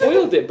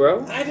spoiled it,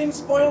 bro. I didn't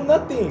spoil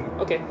nothing.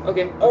 Okay.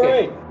 All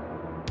right.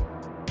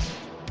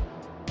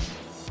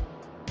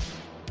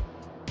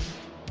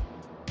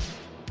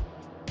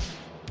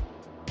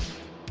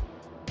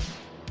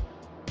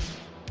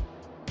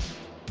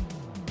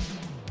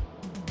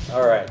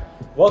 All right.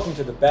 Welcome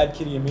to the Bad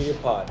Kitty and Media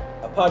Pod,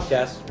 a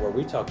podcast where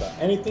we talk about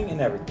anything and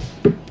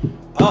everything.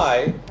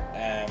 I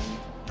am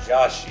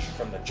Joshi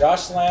from the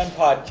Joshland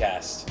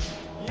Podcast.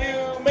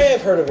 You may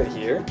have heard of it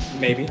here.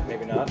 Maybe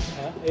not.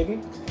 Huh,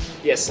 Aiden?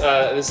 Yes,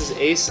 this is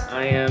Ace.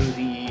 I am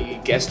the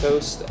guest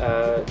host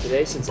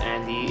today since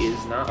Andy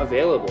is not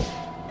available.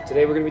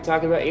 Today we're going to be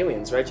talking about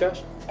aliens, right,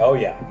 Josh? Oh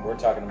yeah, we're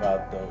talking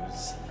about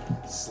those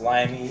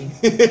slimy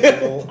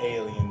little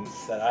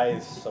aliens that I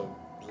so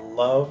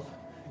love.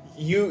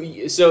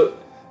 So,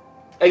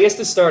 I guess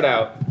to start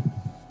out,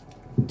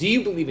 do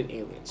you believe in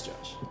aliens,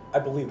 Josh? I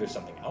believe there's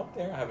something out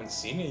there. I haven't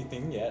seen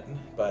anything yet,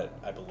 but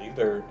I believe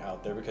they're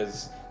out there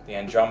because the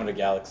Andromeda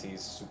Galaxy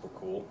is super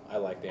cool. I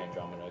like the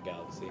Andromeda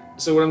Galaxy.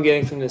 So what I'm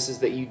getting from this is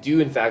that you do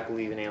in fact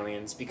believe in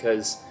aliens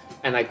because,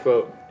 and I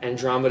quote,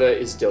 Andromeda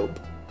is dope.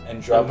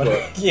 Andromeda,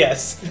 Unquote.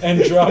 Yes,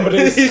 Andromeda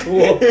is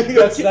cool.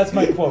 That's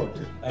my quote.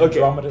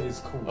 Andromeda is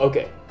cool.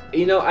 Okay,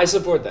 you know, I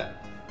support that.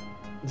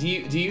 Do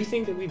you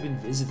think that we've been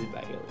visited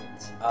by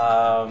aliens?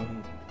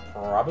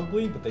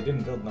 Probably, but they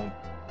didn't build no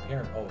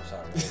parent. Oh,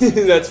 sorry.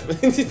 That's.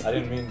 I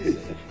didn't mean to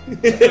say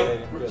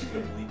that. We're just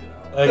gonna bleep it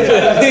out.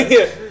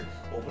 Okay.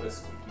 Open a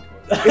squeaky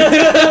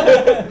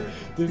toilet.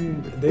 They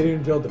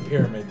didn't build the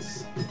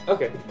pyramids,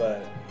 Okay.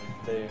 but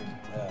they,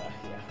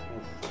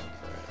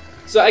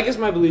 So I guess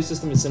my belief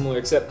system is similar,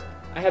 except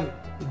I have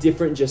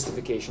different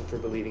justification for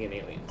believing in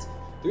aliens.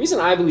 The reason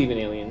I believe in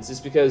aliens is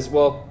because,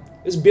 well,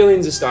 there's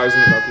billions of stars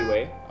in the Milky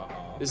Way.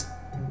 There's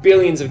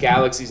billions of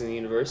galaxies in the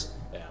universe.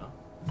 Yeah.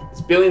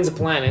 There's billions of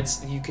planets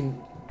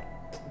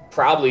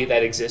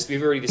that exist.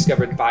 We've already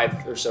discovered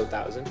 5,000 or so.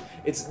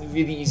 It's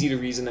really easy to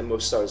reason that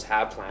most stars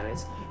have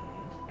planets.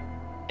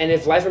 And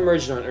if life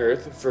emerged on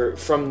Earth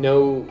from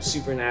no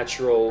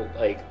supernatural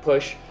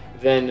push,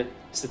 then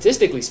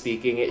statistically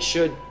speaking, it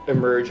should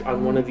emerge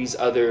on one of these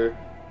other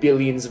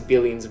billions of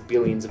billions of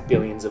billions of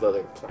billions of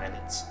other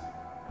planets.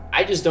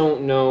 I just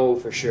don't know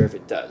for sure if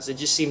it does. It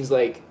just seems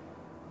like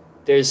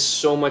there's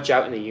so much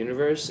out in the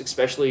universe,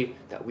 especially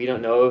that we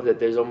don't know of, that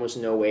there's almost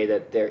no way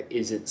that there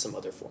isn't some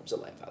other forms of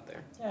life out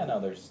there. Yeah, no,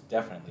 there's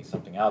definitely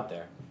something out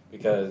there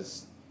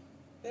because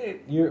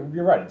you're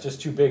right. It's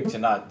just too big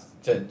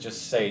to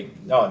just say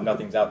no,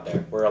 nothing's out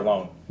there. We're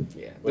alone.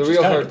 Yeah. The Which is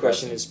real kinda hard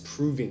depressing. question is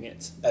proving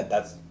it.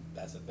 That's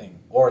the thing.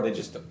 Or they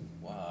just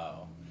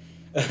wow.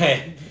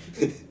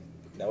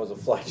 That was a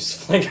fly just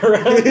flying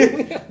around.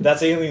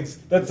 That's aliens.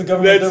 That's the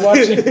government they're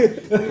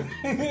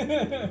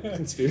watching.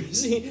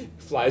 Conspiracy?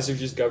 Flies are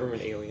just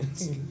government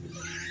aliens.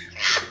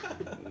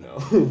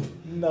 No.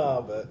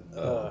 No, but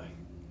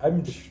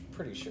I'm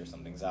pretty sure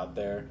something's out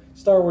there.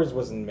 Star Wars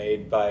wasn't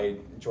made by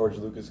George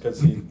Lucas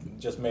because he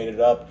just made it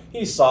up.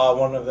 He saw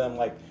one of them,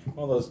 like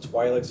one of those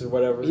Twi'leks or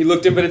whatever. He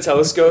looked up at a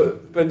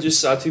telescope and just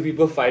saw two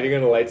people fighting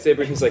on a lightsaber,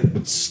 and he's like,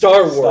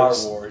 Star Wars.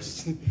 Star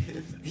Wars.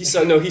 He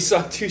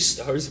saw two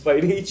stars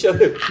fighting each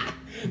other.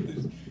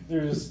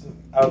 They're just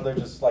out there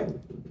just like...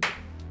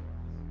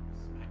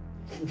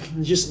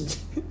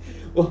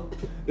 Well,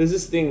 there's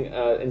this thing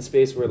in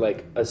space where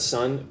like a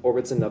sun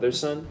orbits another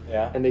sun,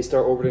 Yeah. and they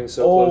start orbiting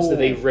so close that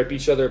they rip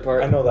each other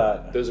apart. I know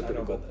that. Those are I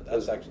pretty know cool. about that.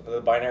 That's actually...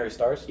 The binary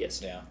stars?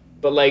 Yes. Yeah.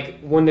 But like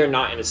when they're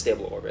not in a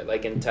stable orbit,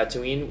 like in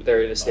Tatooine,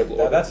 they're in a stable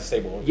orbit. That's a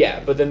stable orbit.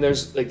 Yeah, but then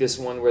there's like this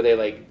one where they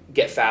like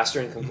get faster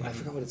and I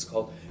forgot what it's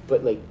called,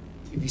 but like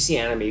if you see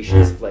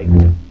animations of like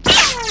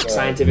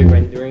scientific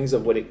renderings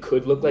of what it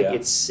could look like, Yeah.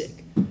 it's sick.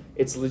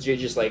 It's legit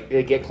just like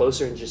they get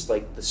closer and just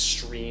like the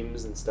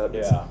streams and stuff.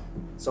 Yeah.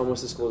 It's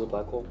almost as cool as a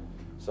black hole.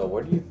 So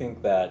where do you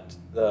think that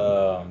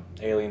the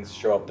aliens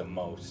show up the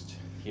most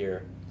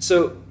here?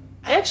 So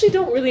I actually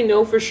don't really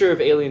know for sure if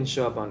aliens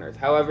show up on Earth.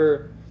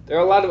 However, there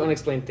are a lot of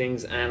unexplained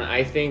things, and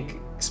I think,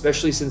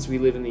 especially since we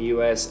live in the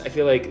U.S., I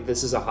feel like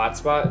this is a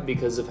hotspot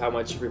because of how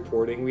much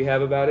reporting we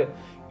have about it.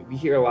 We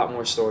hear a lot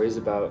more stories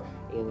about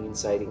alien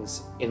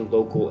sightings in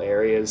local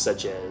areas,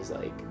 such as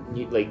like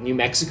New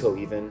Mexico,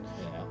 even,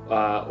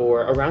 Yeah.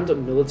 or around the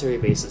military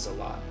bases a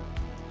lot.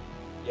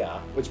 Yeah.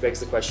 Which begs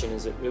the question: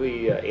 is it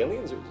really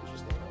aliens, or is it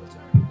just the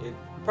military? It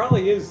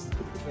probably is.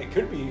 It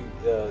could be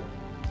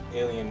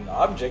alien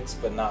objects,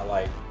 but not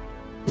like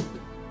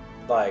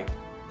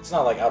it's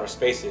not like outer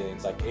space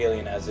aliens, like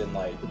alien as in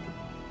like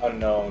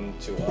unknown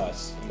to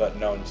us, but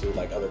known to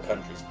like other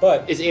countries.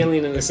 But It's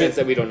alien in the If sense it-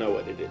 that we don't know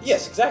what it is.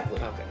 yes, exactly.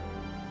 Okay.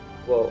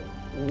 Well,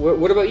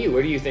 what about you?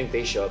 Where do you think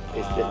they show up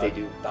if they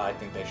do? I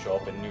think they show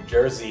up in New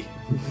Jersey.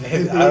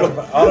 out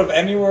of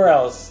anywhere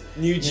else.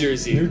 New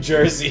Jersey. New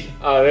Jersey.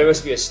 Oh, there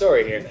must be a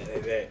story here.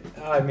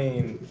 I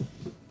mean,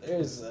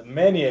 there's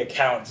many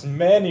accounts of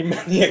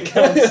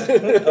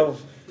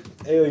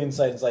alien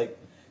sightings. Like,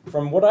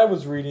 from what I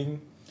was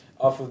reading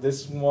off of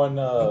this one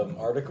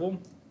article,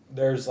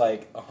 there's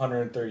like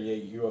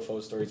 138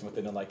 UFO stories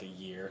within like a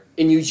year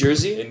In New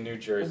Jersey? in New Oh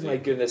Jersey. my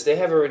goodness, they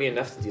have already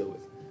enough to deal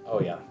with.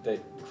 Oh yeah, the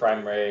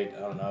crime rate,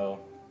 I don't know,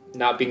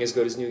 not being as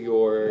good as New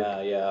York.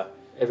 Yeah,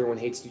 Everyone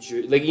hates New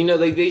Jersey. Like,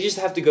 like they just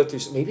have to go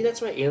through. Maybe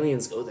that's why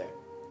aliens go there.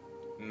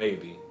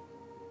 maybe.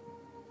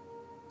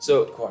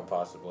 So, Quite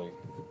possibly.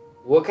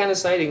 what kind of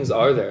sightings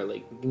are there?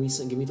 Like,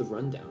 give me the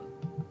rundown.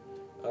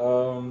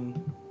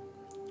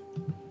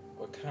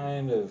 What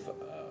kind of?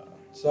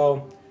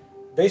 So,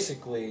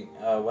 basically,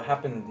 what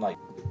happened like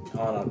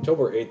on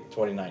October 8th,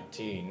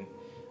 2019?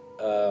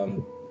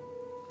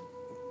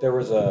 There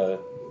was a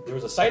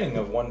sighting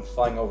of one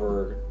flying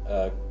over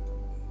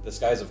the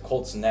skies of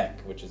Colts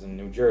Neck, which is in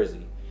New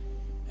Jersey,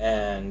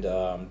 and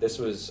this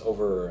was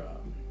over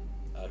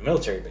a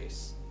military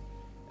base,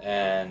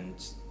 and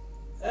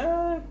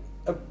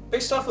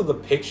based off of the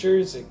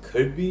pictures, it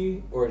could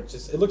be, or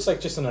it looks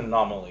like just an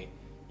anomaly.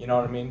 You know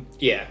what I mean?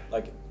 Yeah.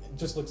 Like it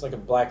just looks like a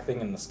black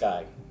thing in the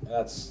sky.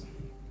 That's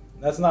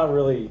not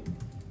really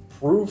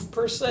proof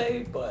per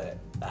se, but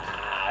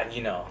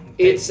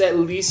It's at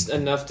least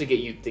enough to get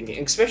you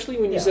thinking, especially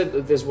when you Yeah. said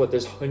that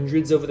there's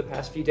hundreds over the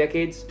past few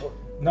decades.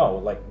 No,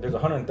 like there's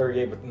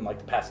 138 within like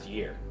the past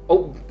year.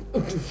 Oh,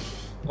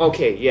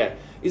 okay, yeah.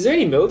 Is there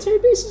any military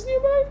bases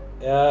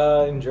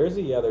nearby? In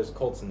Jersey, yeah, there's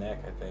Colts Neck,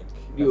 I think.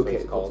 You That's what okay?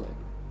 it's called.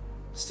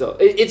 Still,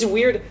 it's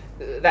weird.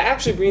 That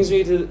actually brings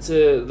me to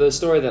the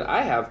story that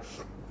I have.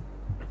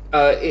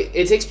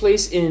 It takes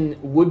place in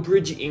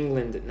Woodbridge,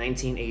 England,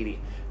 1980.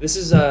 This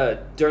is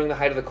during the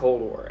height of the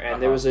Cold War,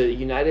 and there was a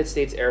United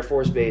States Air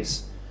Force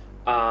base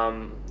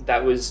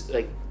that was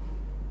like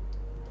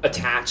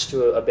attached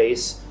to a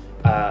base,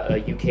 a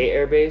UK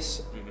air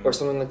base or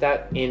something like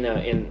that in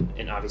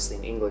obviously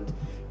in England.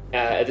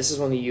 This is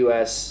when the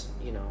U.S.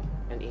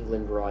 and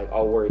England were like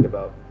all worried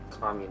about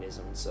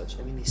communism and such.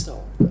 I mean, they still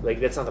are, but like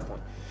that's not the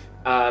point.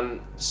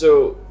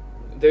 So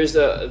there's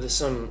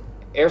some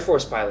Air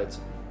Force pilots,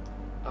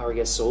 or I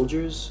guess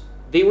soldiers.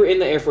 They were in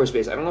the Air Force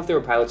base. I don't know if they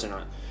were pilots or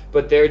not,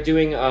 but they're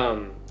doing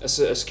a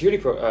security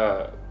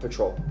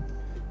patrol,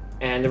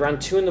 and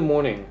around 2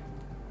 a.m,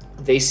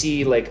 they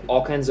see like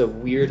all kinds of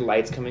weird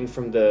lights coming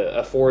from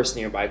a forest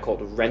nearby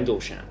called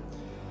Rendlesham.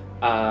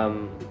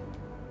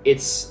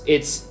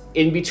 It's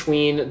in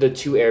between the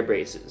two air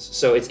bases.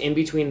 So it's in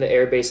between the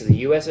air base of the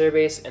U.S. air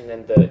base and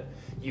then the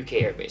UK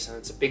air base, and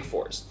it's a big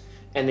forest.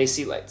 And they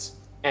see lights.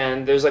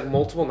 And there's like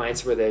multiple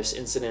nights where this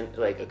incident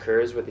like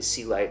occurs where they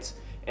see lights,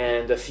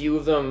 and a few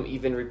of them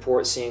even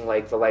report seeing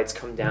like the lights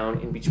come down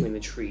in between the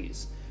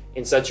trees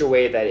in such a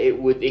way that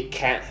it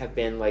can't have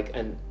been like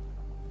an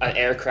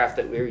aircraft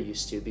that we're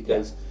used to,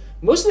 because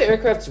most of the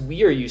aircrafts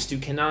we are used to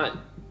cannot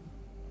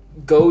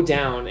go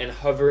down and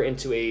hover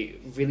into a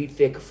really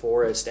thick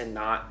forest and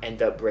not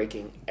end up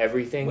breaking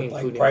everything, With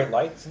including like bright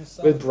lights and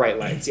stuff? with bright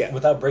lights. Yeah.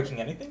 Without breaking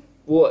anything?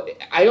 Well,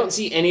 I don't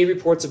see any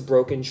reports of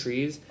broken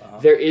trees.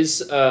 There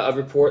is a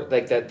report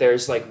like that.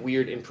 There's like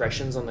weird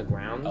impressions on the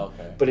ground,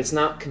 Okay. but it's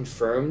not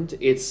confirmed.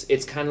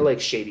 It's kind of like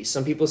shady.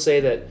 Some people say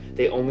that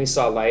they only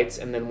saw lights,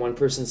 and then one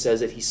person says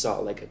that he saw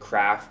like a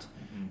craft.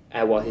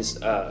 While his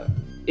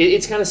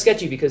it's kind of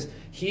sketchy because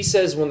he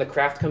says when the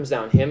craft comes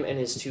down, him and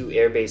his two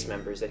airbase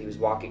members that he was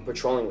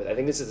patrolling with. I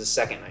think this is the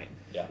second night.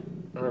 Yeah.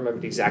 I don't remember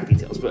the exact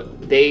details,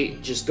 but they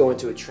just go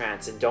into a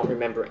trance and don't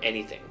remember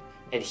anything.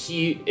 And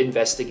he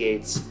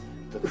investigates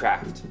the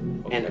craft.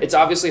 And it's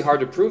obviously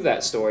hard to prove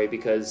that story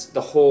because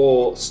the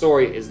whole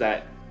story is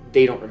that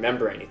they don't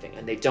remember anything,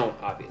 and they don't,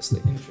 obviously.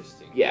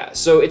 Interesting. Yeah,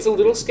 so it's a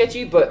little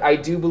sketchy, but I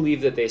do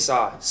believe that they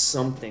saw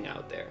something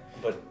out there.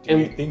 But do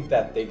you think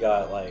that they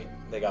got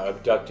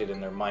abducted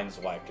and their minds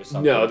wiped or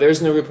something? No,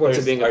 there's no reports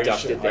of being Are you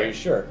abducted sure? there. Are you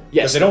sure?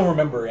 Yes. Because they don't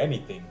remember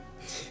anything.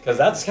 Because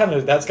that's kind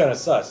of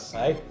sus,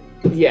 right?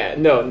 Yeah,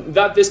 no,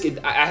 not this kid.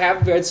 I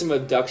have read some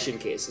abduction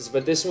cases,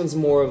 but this one's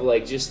more of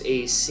like just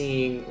a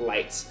seeing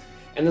lights.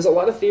 And there's a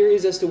lot of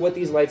theories as to what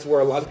these lights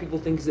were. A lot of people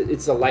think that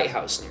it's a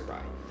lighthouse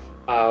nearby,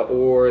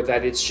 or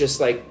that it's just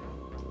like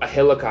a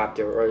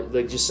helicopter, or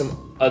like just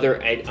some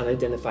other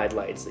unidentified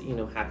lights that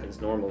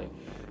happens normally.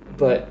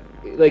 But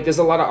like, there's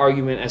a lot of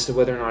argument as to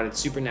whether or not it's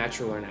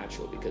supernatural or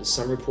natural, because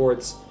some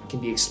reports can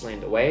be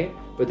explained away,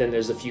 but then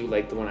there's a few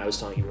like the one I was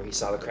telling you where he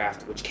saw the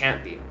craft, which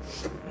can't be.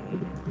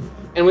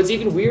 And what's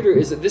even weirder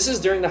is that this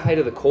is during the height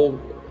of the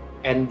Cold War,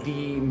 and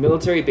the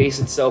military base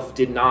itself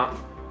did not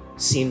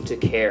seem to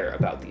care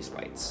about these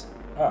lights.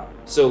 Oh.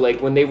 So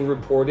like when they were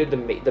reported,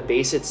 the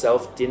base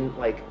itself didn't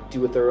like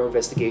do a thorough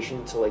investigation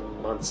until like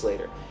months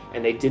later,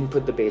 and they didn't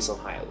put the base on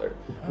high alert,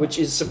 which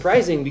is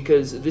surprising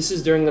because this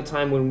is during the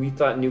time when we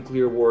thought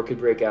nuclear war could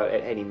break out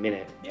at any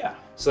minute. Yeah.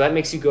 So that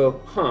makes you go,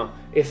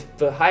 if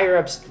the higher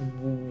ups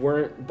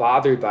weren't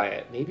bothered by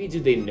it, maybe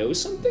did they know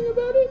something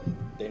about it?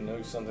 They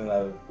knew something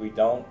that we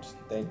don't.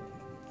 They're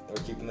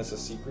keeping this a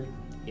secret.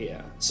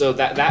 Yeah. So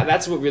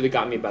that's what really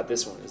got me about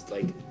this one, is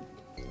like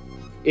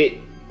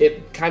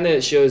it kind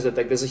of shows that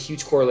like there's a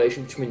huge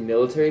correlation between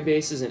military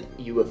bases and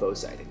UFO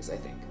sightings, I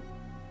think.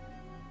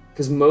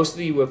 Because most of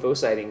the UFO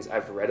sightings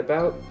I've read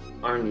about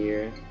are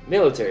near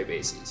military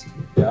bases.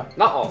 Yeah.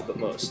 Not all, but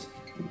most.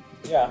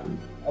 Yeah,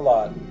 a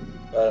lot.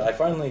 But I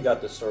finally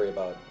got the story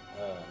about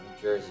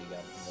New Jersey.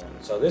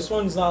 So this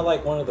one's not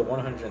like one of the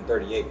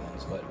 138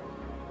 ones, but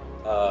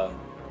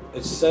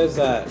it says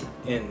that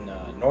in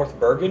North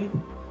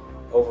Bergen,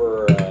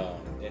 over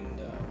in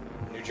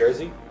New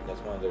Jersey, that's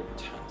one of their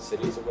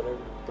cities or whatever.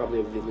 Probably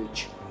a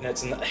village.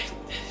 That's not,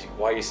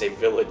 why you say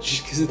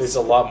village? 'Cause it's- There's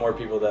a lot more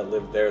people that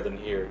live there than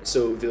here.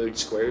 So village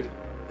squared.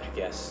 I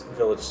guess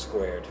village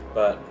squared,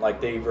 but like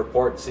they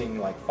report seeing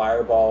like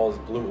fireballs,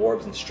 blue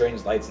orbs, and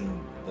strange lights in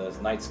the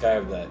night sky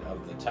of the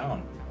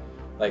town.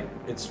 Like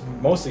it's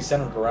mostly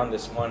centered around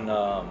this one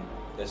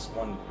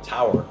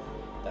tower.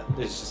 That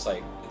is just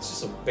like it's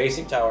just a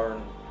basic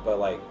tower, but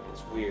like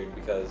it's weird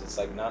because it's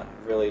like not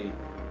really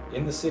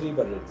in the city,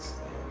 but it's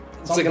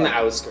It's like in the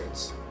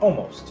outskirts.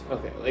 almost.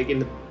 Okay, like in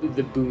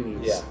the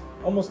boonies. Yeah,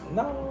 almost.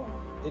 No,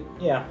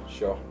 yeah,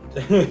 sure.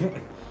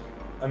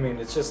 I mean,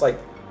 it's just like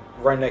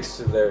right next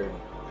to their,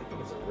 I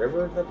think it's a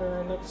river that they're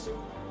right next to,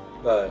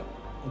 but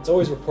it's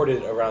always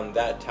reported around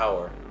that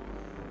tower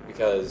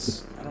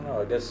because I don't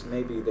know. I guess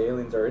maybe the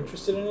aliens are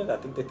interested in it. I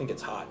think they think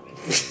it's hot.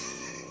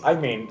 I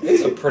mean,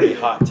 it's a pretty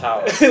hot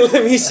tower.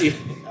 Let me see.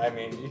 I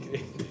mean,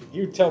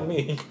 you tell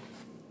me.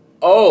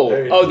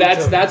 Oh,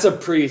 that's a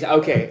pretty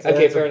okay. That's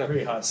Okay, a fair enough.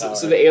 pretty hot So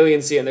tower. the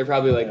aliens see it and they're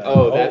probably like, Yeah.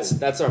 oh,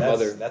 that's our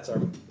mother. That's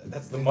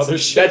the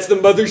mothership. That's the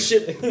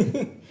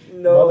mothership.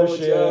 No,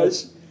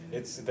 Mothership.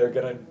 Josh. They're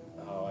gonna.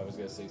 Oh, I was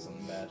gonna say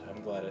something bad.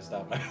 I'm glad I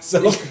stopped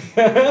myself.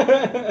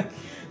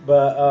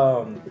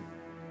 But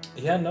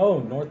yeah, no,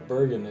 North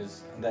Bergen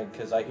is that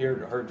because I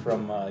heard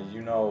from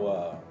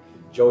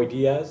Joey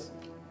Diaz.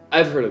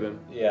 I've heard of him.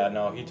 Yeah,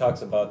 no, he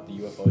talks about the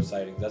UFO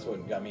sightings. That's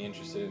what got me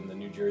interested in the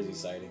New Jersey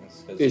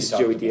sightings. 'Cause he Is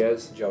talked Joey about-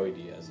 Diaz? Joey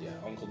Diaz, yeah,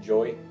 Uncle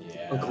Joey.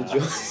 Yeah, Uncle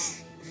Joe.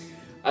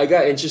 I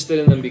got interested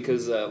in them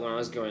because when I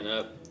was growing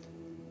up,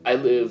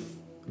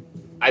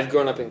 I've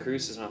grown up in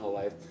Cruces my whole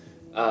life,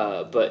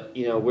 but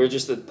you know we're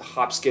just a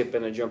hop, skip,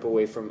 and a jump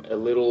away from a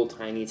little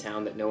tiny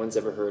town that no one's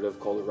ever heard of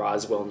called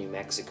Roswell, New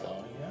Mexico.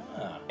 Oh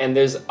yeah. And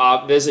there's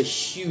a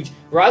huge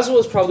Roswell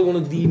is probably one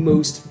of the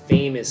most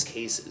famous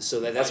cases, so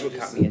that's You what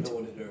just got said me into no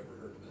it. one had ever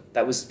heard of it.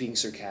 That was being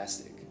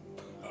sarcastic.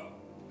 Oh.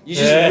 You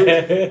just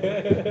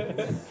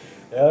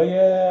Hell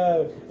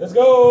yeah! Let's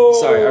go.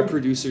 sorry, our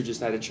producer just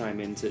had to chime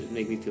in to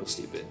make me feel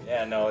stupid.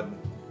 Yeah, no,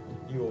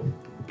 you.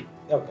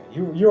 Okay,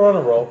 you're on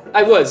a roll.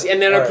 I was,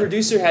 and then our Alright.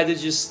 producer had to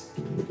just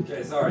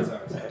Okay, sorry.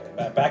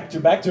 Back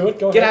to it.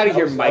 Go Get ahead. out of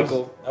here, I was-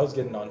 Michael. I was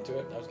getting onto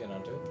it.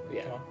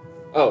 Yeah. Come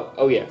on.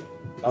 oh yeah,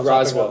 I was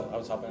Roswell. I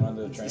was hopping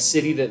onto the train. a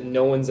city that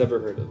no one's ever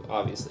heard of.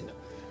 Obviously, no.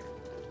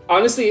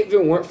 Honestly, if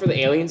it weren't for the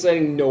alien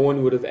sighting, no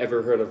one would have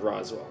ever heard of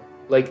Roswell.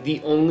 Like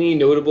the only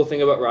notable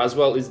thing about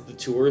Roswell is the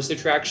tourist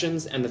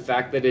attractions and the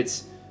fact that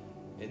it's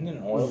Isn't it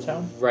an oil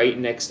town? right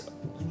next.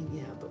 I mean,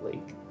 yeah, but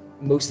like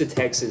most of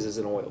Texas is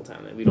an oil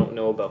town, and we don't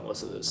know about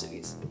most of those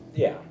cities.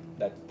 Yeah,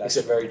 that's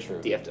Except very true.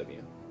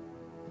 DFW,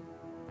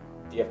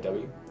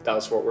 DFW.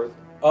 Dallas Fort Worth.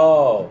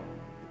 Oh,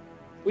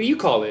 What do you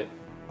call it?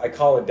 I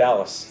call it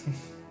Dallas.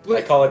 I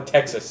What? call it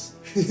Texas.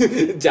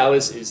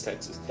 Dallas is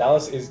Texas.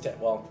 Dallas is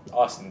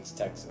Austin's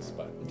Texas,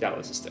 but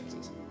Dallas is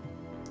Texas.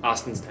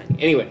 Austin's tiny.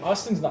 Anyway.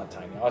 Austin's not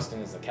tiny.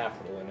 Austin is the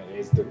capital, and it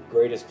is the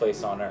greatest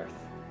place on earth.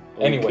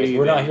 Anyways, Okay,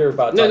 we're not then. here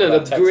about No, talking the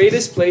about Texas.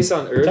 greatest place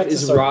on earth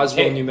Texas is are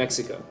Roswell, gay. New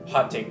Mexico.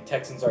 Hot take: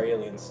 Texans are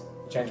aliens.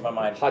 Changed my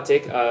mind. Hot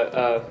take.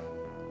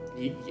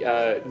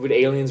 Would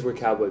aliens wear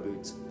cowboy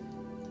boots?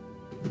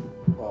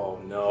 Oh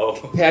no!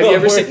 Have you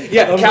ever seen?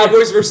 Yeah, I'm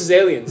Cowboys versus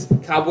aliens.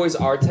 Cowboys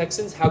are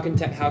Texans. How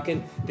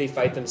can they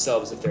fight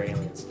themselves if they're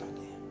aliens?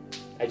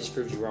 I just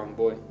proved you wrong,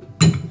 boy.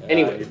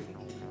 Anyway.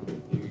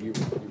 you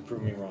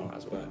proved me wrong.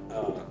 But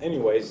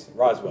anyways,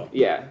 Roswell.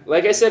 Yeah,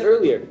 like I said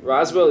earlier,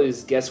 Roswell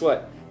is, guess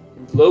what?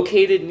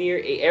 Located near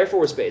a Air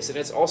Force base, and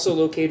it's also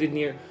located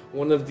near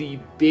one of the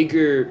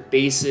bigger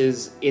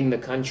bases in the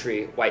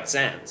country, White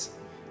Sands,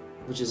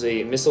 which is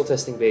a missile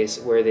testing base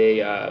where they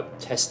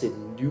tested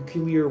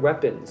nuclear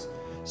weapons.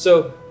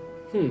 So,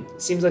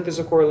 it seems like there's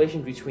a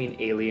correlation between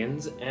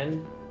aliens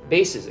and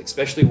bases,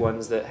 especially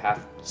ones that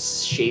have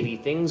shady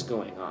things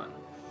going on.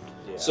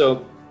 Yeah.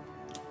 So,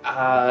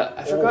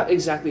 I forgot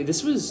exactly.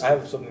 This was I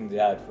have something to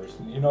add first.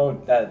 You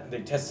know that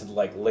they tested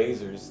like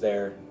lasers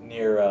there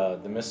near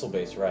the missile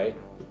base, right?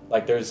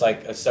 Like there's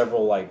like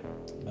several like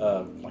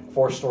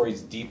 4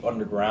 stories deep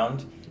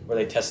underground where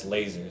they test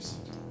lasers,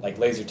 like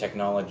laser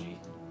technology,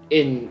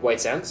 in White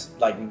Sands.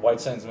 like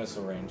White Sands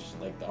Missile Range,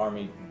 like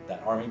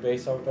that army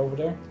base over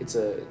there. It's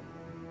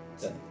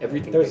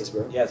everything There's- base,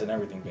 bro. Yeah, it's an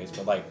everything base,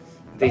 but like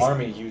the They-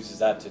 army uses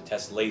that to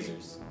test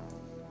lasers,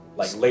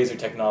 like laser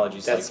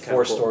technologies, That's like kinda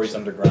 4 cool. stories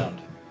underground.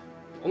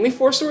 Only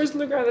 4 stories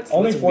underground.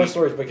 Only that's 4 weak.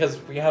 stories because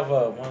we have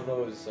one of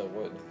those the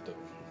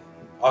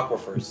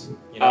aquifers.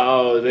 You know,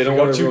 Oh, they If don't we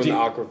go want to too ruin the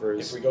deep- aquifers.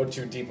 if we go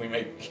too deep, we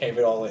may cave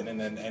it all in and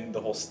then end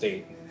the whole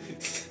state.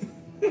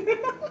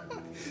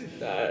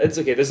 It's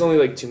okay. There's only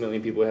like 2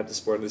 million people who have to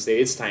support in the state.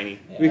 It's tiny.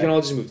 We Yeah. can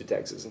all just move to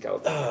Texas and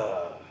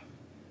California.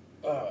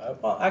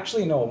 Well,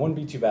 actually, no, it wouldn't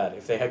be too bad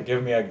if they had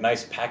given me a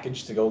nice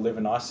package to go live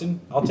in Austin.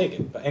 I'll take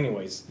it. But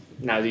anyways,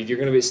 Nah, dude, you're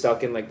gonna be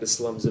stuck in like the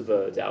slums of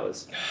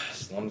Dallas.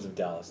 slums of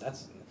Dallas.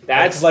 That's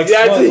like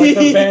that's like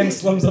the band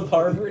Slums of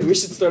Harvard. We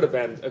should start a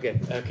band. Okay,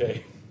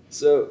 Okay.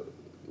 so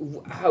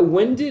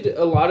when did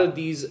a lot of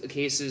these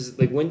cases,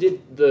 like when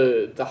did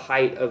the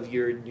height of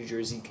your New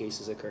Jersey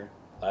cases occur?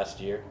 Last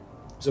year.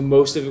 So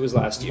most of it was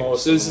last year.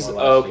 Most so of this them is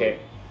were last okay. year.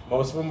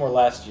 Most of them were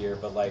last year,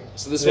 but like.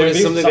 So this one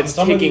is something that's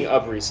picking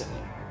up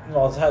recently.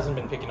 Well, it hasn't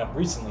been picking up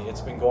recently.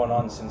 It's been going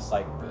on since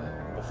like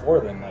before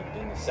then, like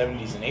in the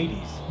 70s and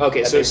 80s.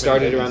 Okay, so it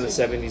started around the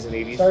witnessing. 70s and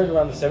 80s. Started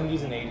around the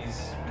 70s and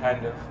 80s,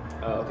 kind of,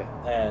 Oh, okay.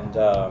 and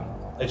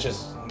it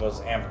just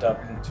was amped up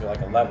to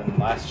like 11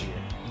 last year.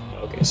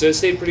 Okay, so it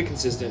stayed pretty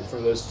consistent for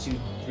those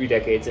 2-3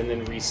 decades, and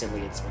then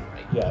recently it's been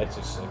like. Yeah, it's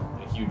just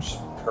a huge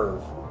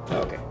curve.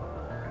 Okay.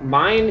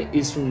 Mine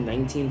is from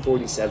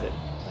 1947.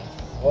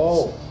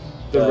 Oh,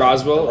 The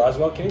Roswell? The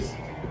Roswell case.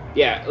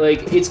 Yeah,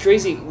 like it's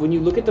crazy when you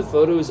look at the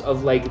photos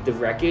of like the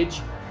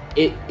wreckage.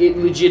 It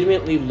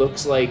legitimately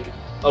looks like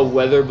a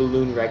weather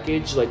balloon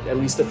wreckage. Like at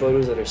least the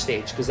photos that are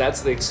staged, because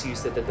that's the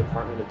excuse that the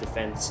Department of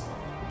Defense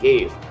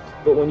gave.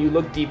 But when you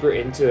look deeper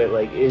into it,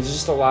 like it's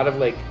just a lot of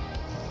like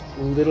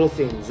little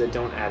things that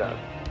don't add up.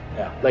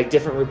 Yeah. Like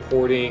different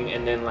reporting,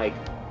 and then like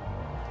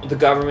the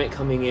government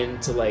coming in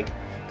to like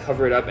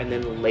cover it up, and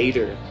then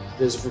later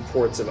there's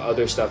reports of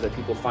other stuff that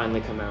people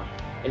finally come out.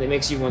 And it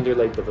makes you wonder,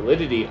 like, the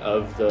validity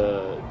of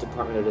the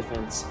Department of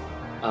Defense,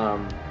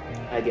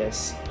 I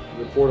guess,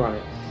 report on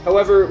it.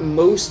 However,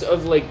 most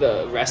of, like,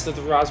 the rest of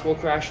the Roswell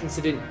crash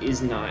incident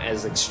is not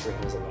as extreme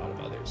as a lot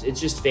of others.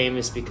 It's just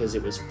famous because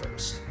it was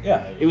first.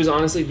 Yeah. It was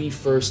honestly the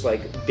first,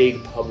 like,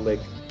 big public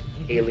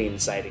alien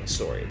sighting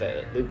story.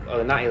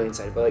 Not alien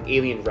sighting, but, like,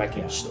 alien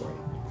wreckage story.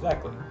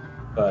 Exactly.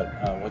 But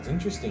what's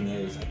interesting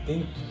is, I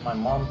think my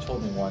mom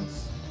told me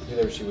once,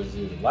 either she was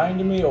either lying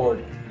to me or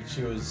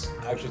she was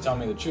actually telling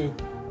me the truth,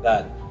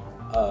 that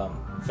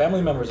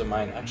family members of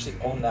mine actually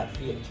own that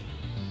field.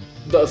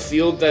 The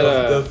field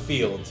that The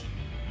field.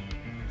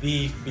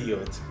 The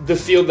field. The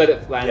field that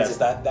it lands Yes, in.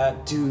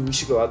 that. Dude, we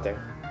should go out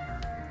there.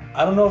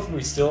 I don't know if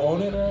we still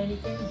own it or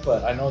anything,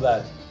 but I know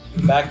that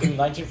back in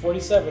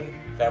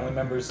 1947, family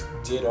members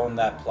did own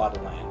that plot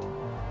of land.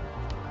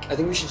 I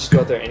think we should just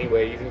go out there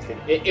anyway, even if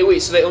they...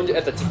 wait, so they owned it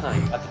at the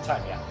time? At the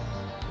time, yeah.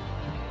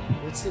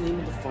 What's the name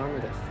of the farmer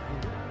that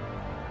found it?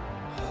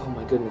 Oh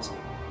my goodness.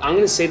 I'm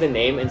gonna say the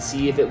name and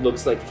see if it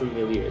looks like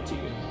familiar to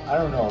you. I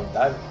don't know.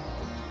 That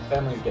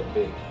families get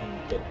big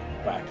and get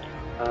wacky.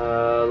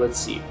 Let's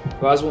see.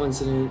 Roswell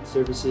Incident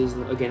Services,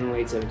 again in the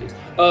late 70s.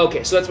 Oh,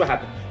 okay, so that's what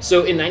happened.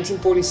 So in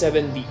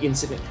 1947, the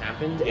incident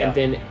happened, Yeah. and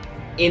then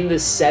in the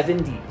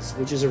 70s,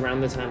 which is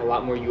around the time a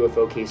lot more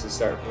UFO cases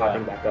started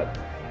popping back up,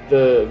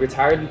 the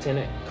retired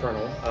lieutenant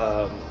colonel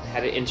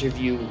had an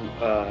interview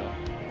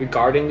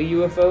regarding the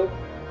UFO,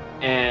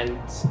 and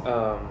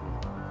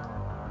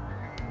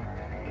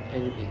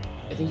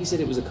I think he said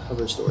it was a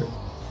cover story.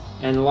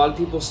 And a lot of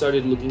people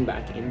started looking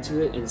back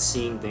into it and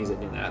seeing things that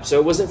didn't happen. So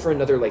it wasn't for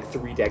another like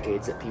 3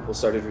 decades that people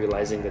started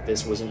realizing that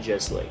this wasn't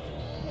just like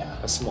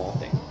a small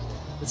thing.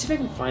 Let's see if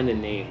I can find the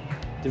name.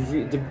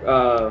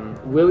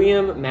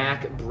 William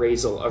Mac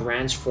Brazel, a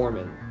ranch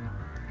foreman.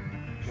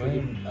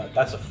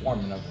 That's a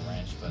foreman of the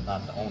ranch, but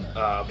not the owner.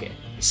 Okay.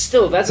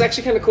 Still, that's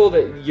actually kind of cool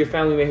that your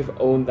family may have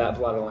owned that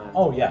plot of land.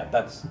 Oh yeah,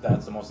 that's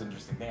the most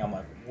interesting thing. I'm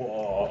like,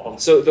 whoa.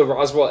 So the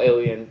Roswell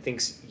alien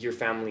thinks your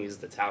family is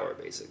the tower,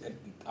 basically.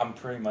 I'm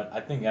pretty much.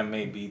 I think I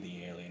may be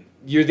the alien.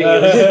 You're the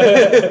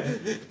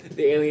alien.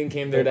 The alien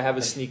came there to have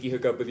a sneaky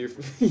hookup with your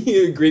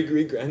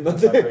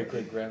great-great-grandmother. My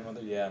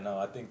great-great-grandmother. Yeah, no,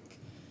 I think,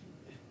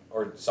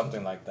 or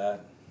something like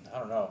that. I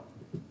don't know.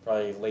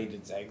 Probably laid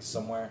its eggs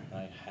somewhere and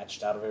I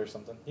hatched out of it or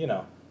something. You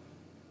know,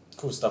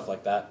 cool stuff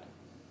like that.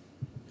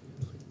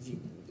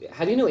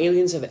 How do you know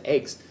aliens have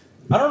eggs?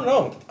 I don't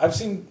know. I've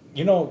seen.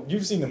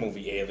 You've seen the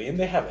movie Alien.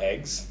 They have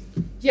eggs.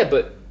 Yeah,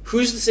 but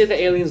who's to say that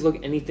aliens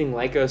look anything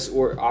like us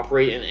or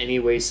operate in any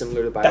way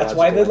similar to biological That's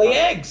why they lay life?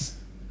 eggs.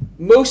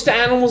 Most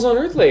animals on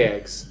Earth lay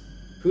eggs.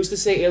 Who's to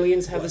say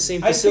aliens have the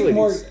same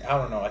facilities? I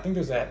don't know. I think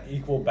there's that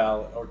equal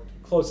balance or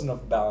close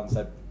enough balance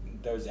that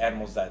there's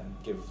animals that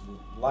give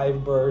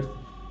live birth,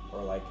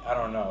 or like I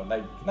don't know.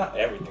 Like not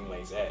everything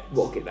lays eggs.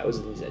 Well, okay, that was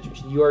an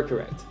exaggeration. You are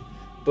correct.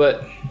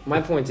 But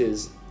my point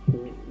is,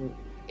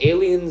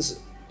 aliens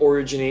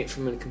originate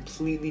from a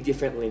completely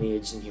different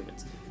lineage than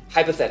humans.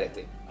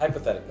 Hypothetically.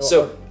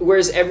 So,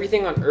 whereas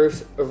everything on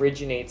Earth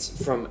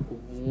originates from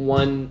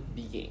one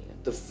being,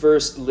 the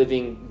first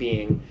living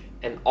being,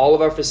 and all of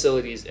our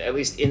facilities, at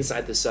least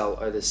inside the cell,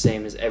 are the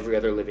same as every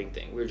other living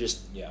thing. We're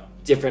just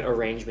different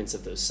arrangements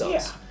of those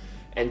cells.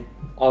 And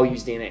all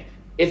use DNA.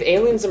 If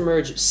aliens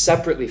emerge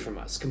separately from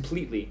us,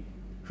 completely,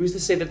 who's to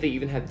say that they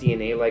even have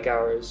DNA like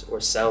ours, or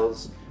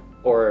cells,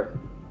 or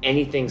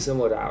anything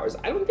similar to ours?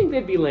 I don't think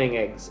they'd be laying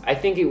eggs. I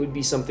think it would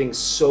be something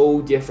so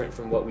different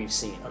from what we've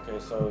seen. Okay,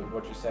 so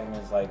what you're saying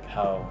is like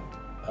how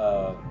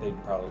they'd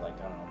probably like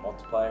I don't know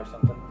multiply or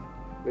something.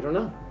 We don't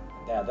know.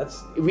 Yeah, I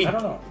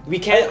don't know. We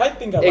can't. I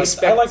think I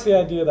like the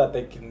idea that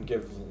they can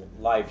give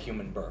live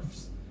human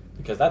births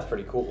because that's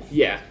pretty cool.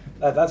 Yeah,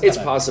 it's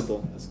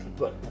possible. That's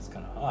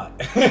kind of hot.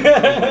 Oh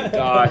my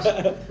gosh.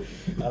 I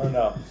don't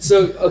know.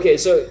 So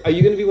are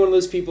you going to be one of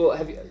those people?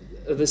 Have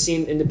you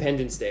seen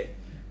Independence Day?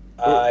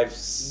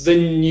 The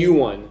new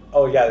one.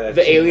 Oh yeah,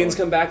 The aliens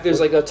come back. There's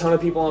like a ton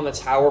of people on the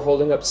tower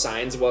holding up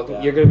signs. Welcome.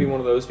 Yeah. You're gonna be one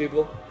of those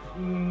people.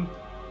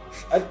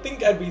 I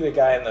think I'd be the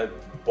guy in the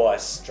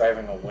bus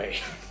driving away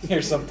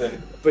or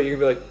something. But you're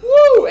gonna be like,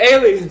 "Woo,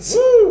 aliens!"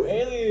 Woo,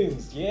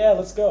 aliens! Yeah,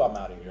 let's go. I'm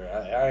out of here.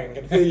 I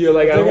ain't gonna. You're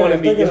like, I don't want to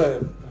They're meet gonna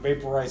you.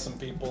 vaporize some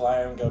people.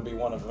 I am gonna be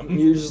one of them.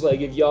 You're just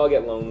like, if y'all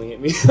get lonely,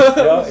 hit me.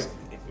 Well, if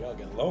y'all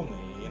get lonely,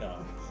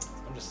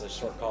 I'm just a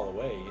short call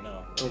away.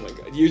 Oh my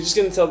god! You're just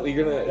gonna tell the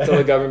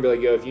government, be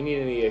like, "Yo, if you need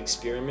any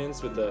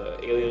experiments with the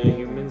alien and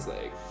humans,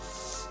 like,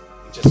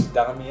 Just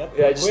dial me up.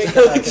 Yeah, real just-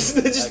 quick, and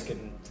just- I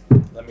can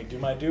let me do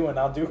my do, and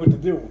I'll do what to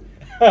do.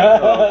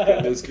 oh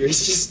goodness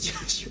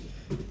gracious."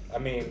 I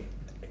mean,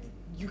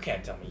 you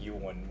can't tell me you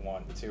wouldn't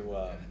want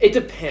to It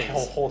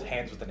depends. hold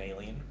hands with an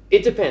alien.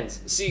 It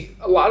depends. See,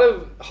 a lot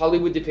of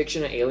Hollywood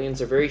depiction of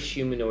aliens are very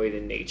humanoid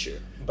in nature.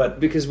 But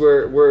Because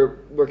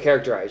we're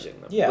characterizing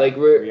them. Yeah, like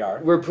we are.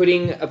 we're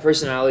putting a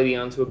personality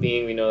onto a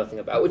being we know nothing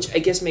about, which I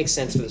guess makes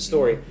sense for the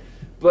story.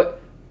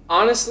 But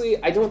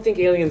honestly, I don't think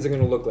aliens are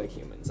gonna look like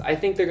humans. I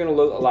think they're gonna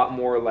look a lot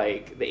more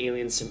like the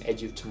aliens from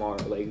Edge of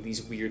Tomorrow, like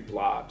these weird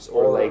blobs,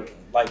 or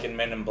like in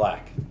Men in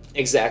Black,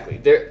 exactly.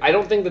 I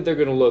don't think that they're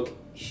gonna look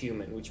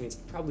human, which means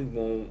I probably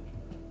won't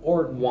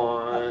or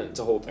want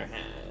to hold their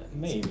hand.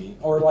 maybe,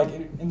 or like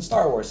in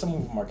Star Wars, some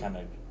of them are kind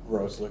of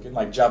gross looking,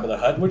 like Jabba the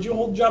Hutt. Would you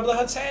hold Jabba the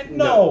Hutt's hand?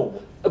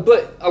 No.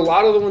 But a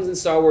lot of the ones in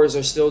Star Wars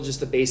are still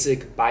just a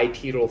basic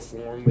bipedal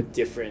form with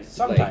different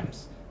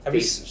Sometimes. Like,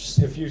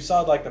 If you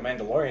saw like The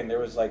Mandalorian, there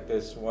was like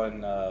this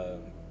one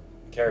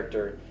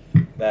character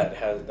that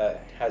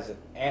has an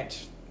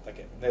ant,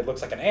 it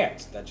looks like an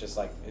ant that just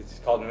like it's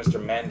called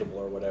Mr. Mandible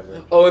or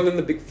whatever. Oh, and then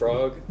the big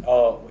frog.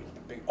 Oh,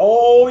 wait,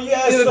 oh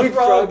yes, Yeah, the the big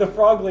frog, frog. the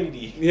frog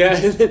lady. Yeah,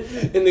 and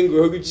then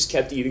Grogu just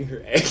kept eating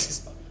her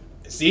eggs.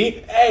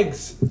 See,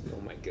 eggs.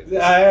 Oh my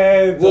goodness.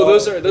 Well,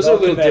 Those are a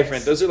little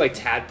different. Those are like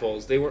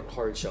tadpoles. They weren't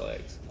hard shell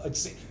eggs.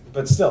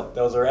 But still,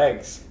 those are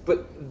eggs.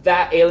 But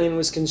that alien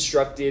was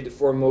constructed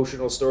for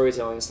emotional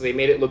storytelling, so they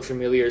made it look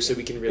familiar so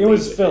we can relate. It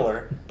was with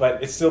filler,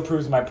 but it still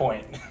proves my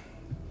point.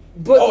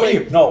 But oh,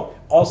 like, no,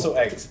 also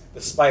eggs.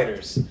 The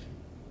spiders.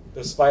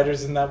 The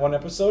spiders in that one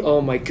episode.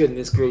 oh my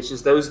goodness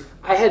gracious, those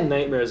I had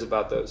nightmares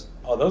about those.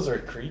 Oh, those are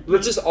creepy.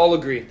 Let's just all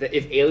agree that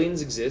if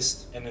aliens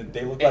exist, And if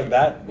they look like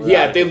that. we're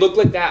yeah, out if they of look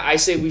like that, I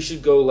say we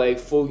should go like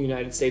full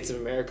United States of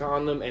America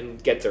on them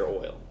and get their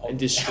oil here. and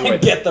destroy And them.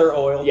 get their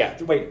oil.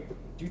 Yeah. Wait,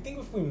 do you think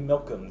if we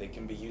milk them, they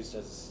can be used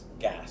as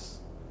gas?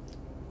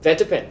 That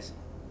depends.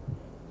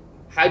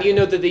 How do you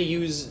know that they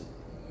use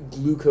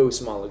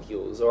glucose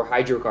molecules or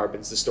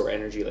hydrocarbons to store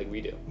energy like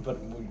we do? But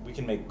we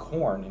can make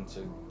corn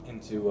into.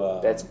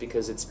 That's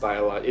because it's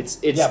it's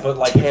yeah, but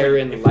like if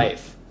Terran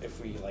life.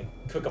 If we like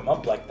cook them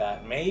up like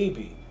that,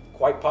 maybe,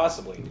 quite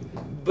possibly.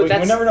 But we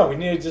that's never know. We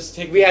need to just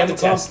take. we have to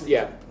chemical test.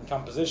 Yeah,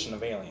 composition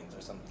of aliens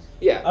or something.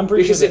 yeah. I'm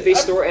pretty because sure if they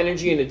that- store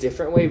energy in a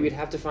different way, we'd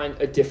have to find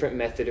a different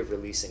method of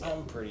releasing it.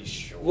 I'm pretty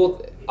sure.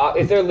 Well,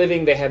 if they're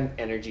living, they have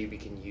energy we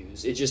can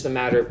use. It's just a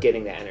matter of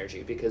getting that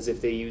energy. Because if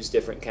they use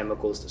different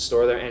chemicals to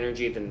store their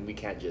energy, then we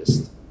can't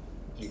just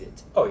eat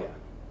it. Oh yeah.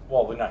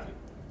 Well, we're not.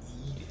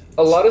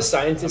 A lot of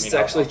scientists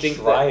actually I'll think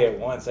try that it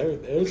once.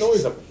 There's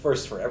always a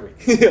first for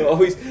everything.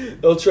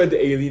 they'll try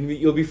the alien meat.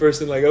 You'll be first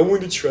and like, I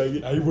want to try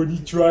it. I want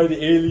to try the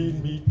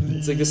alien meat, please.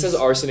 It's like this has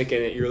arsenic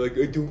in it. You're like,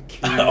 I don't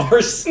care.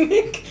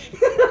 arsenic.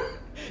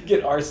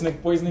 Get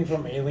arsenic poisoning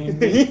from alien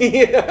meat.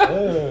 yeah.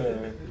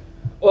 Ugh.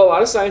 Well, a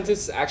lot of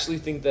scientists actually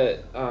think that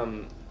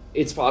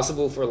it's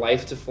possible for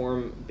life to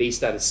form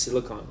based out of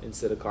silicon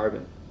instead of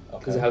carbon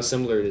because Okay. of how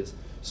similar it is.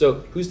 So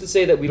who's to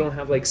say that we don't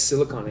have like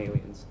silicon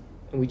aliens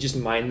and we just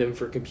mine them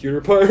for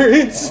computer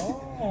parts?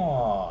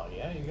 Oh,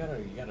 yeah, you got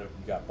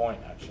a point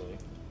actually.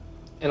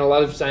 And a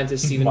lot of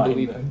scientists even Mine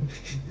believe. them.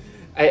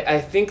 I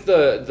think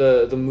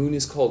the moon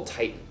is called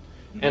Titan,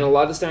 and a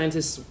lot of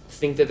scientists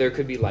think that there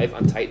could be life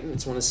on Titan.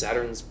 It's one of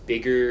Saturn's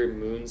bigger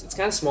moons. It's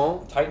kind of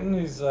small. Titan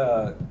is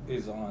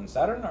on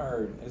Saturn,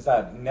 or is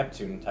that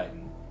Neptune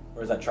Titan,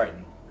 or is that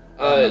Triton?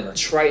 I don't remember.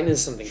 Triton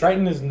is something.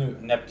 Triton is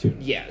Neptune.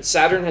 Yeah,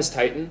 Saturn has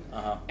Titan,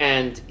 Uh-huh.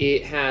 and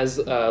it has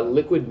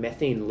liquid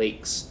methane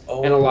lakes.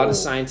 And a lot Oh. of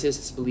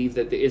scientists believe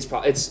that it's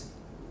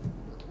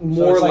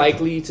more it's like-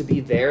 likely to be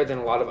there than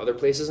a lot of other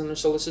places in the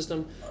solar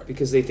system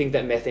because they think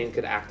that methane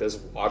could act as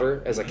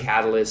water, as a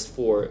catalyst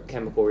for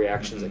chemical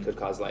reactions that could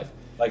cause life.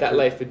 Like that the-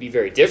 life would be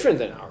very different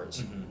than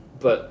ours.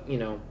 But,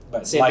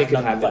 But same life thing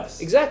could happen.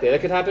 nonetheless. Exactly, that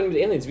could happen with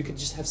aliens. We could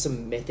just have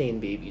some methane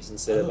babies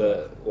instead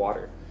of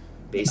water.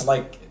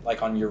 Basically.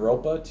 Like on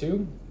Europa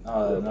too.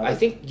 I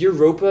think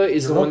Europa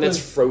is the one that's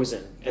Europa's-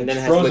 frozen and then it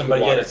it's has frozen, liquid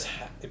but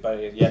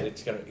water. yet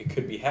it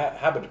could be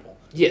habitable.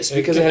 Yes,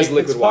 because it has could-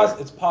 liquid water.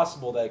 It's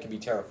possible that it could be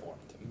terraformed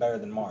better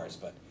than Mars,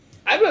 but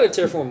I'd rather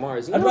terraform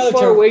Mars. You know I'd how rather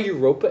far away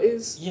Europa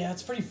is? yeah,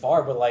 it's pretty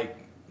far. But like,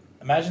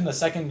 imagine the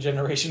second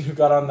generation who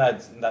got on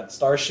that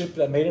starship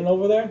that made it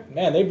over there.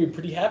 Man, they'd be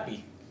pretty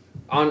happy.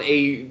 On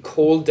a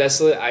cold,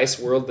 desolate ice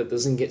world that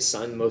doesn't get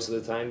sun most of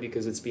the time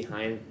because it's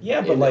behind.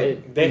 Yeah,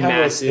 but they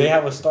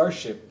have a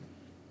starship.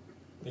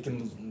 They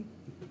can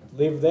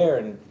live there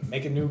and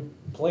make a new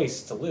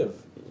place to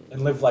live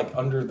and live like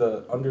under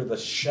the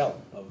shell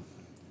of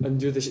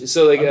Under the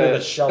so like under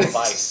the shell of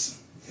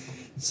ice.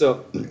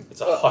 So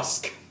It's a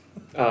husk.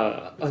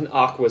 an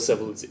aqua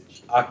civilization.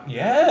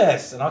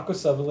 Yes, an aqua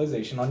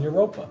civilization on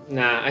Europa.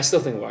 Nah, I still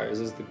think Mars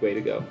is the way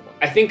to go.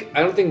 I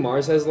don't think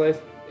Mars has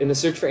life. In the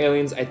search for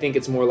aliens, I think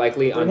it's more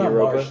likely They're on not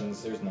Europa.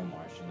 Martians. There's no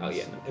Martians. Oh,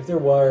 yeah, no. If there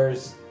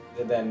was,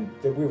 then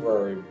we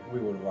would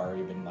have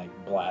already been like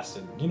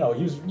blasted. You know,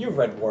 you've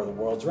read War of the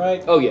Worlds,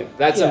 right? Oh yeah,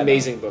 that's Yeah, an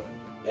amazing book.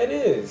 It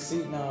is.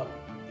 See, now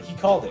he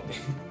called it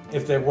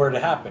if they were to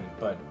happen,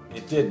 but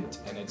it didn't,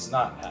 and it's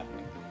not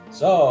happening.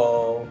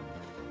 So,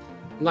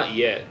 Not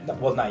yet.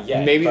 well, not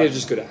yet. Maybe but, they're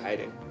just good at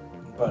hiding.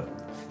 But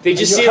They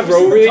just see a have you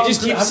seen rover. the They Tom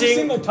just Cruise- keep Have you seen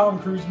seeing. the Tom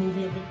Cruise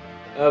movie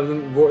of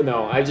it?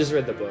 No, I just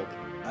read the book.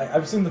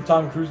 I've seen the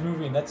Tom Cruise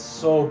movie, and that's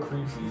so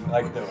creepy.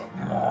 Like the,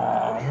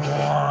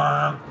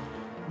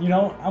 you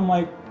know, I'm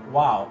like,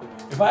 wow.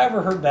 If I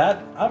ever heard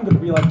that, I'm gonna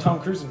be like Tom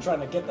Cruise and trying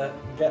to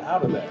get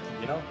out of there.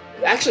 You know?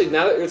 Actually,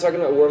 now that you're talking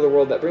about War of the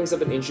World, that brings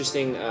up an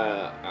interesting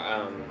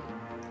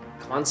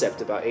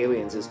concept about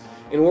aliens. Is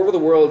in War of the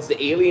Worlds,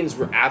 the aliens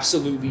were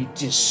absolutely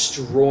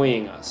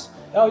destroying us.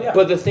 Oh yeah.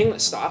 But the thing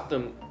that stopped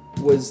them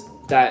was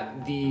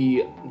that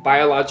the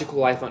biological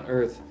life on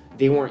Earth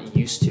they weren't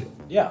used to.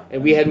 yeah.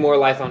 And we had more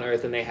life on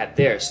Earth than they had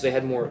there. So they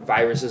had more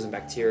viruses and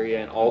bacteria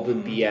and all the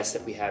BS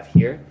that we have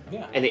here.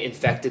 Yeah. And it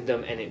infected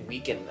them and it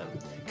weakened them.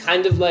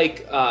 Kind of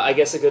like, I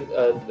guess a good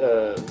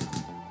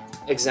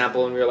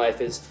example in real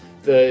life is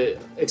the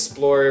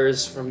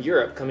explorers from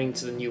Europe coming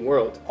to the New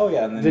World. Oh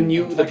yeah. And then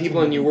The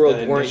people in New World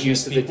the weren't indigenous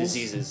used to the peoples.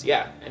 diseases.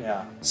 Yeah. And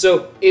Yeah.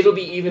 so it'll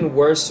be even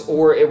worse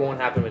or it won't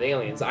happen with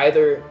aliens.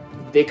 Either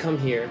they come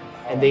here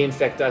and they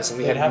infect us and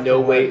we They'd have have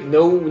no to way,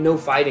 work. no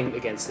fighting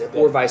against it,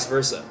 or vice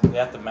versa. They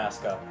have to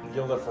mask up.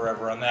 You'll live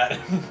forever on that.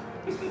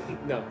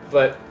 No,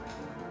 but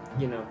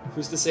you know,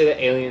 who's to say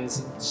that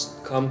aliens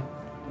just come,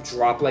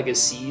 drop like a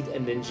seed,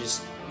 and then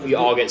just we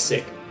all get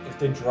sick? If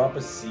they drop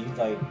a seed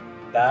like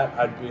that,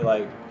 I'd be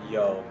like,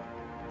 yo,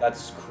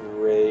 that's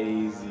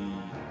crazy.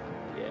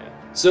 Yeah.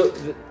 So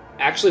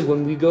actually,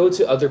 when we go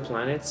to other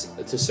planets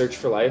to search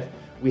for life,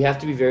 we have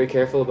to be very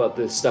careful about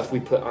the stuff we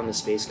put on the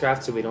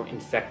spacecraft, so we don't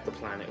infect the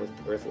planet with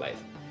Earth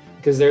life.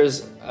 Because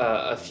there's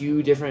a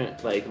few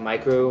different like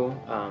micro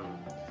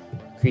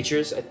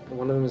creatures.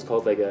 One of them is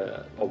called like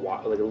a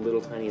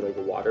little tiny like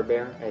a water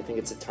bear. I think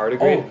it's a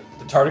tardigrade. Oh,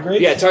 the tardigrade?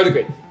 Yeah,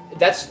 tardigrade.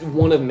 That's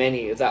one of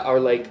many that are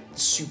like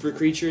super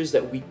creatures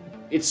that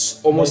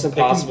it's almost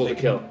impossible to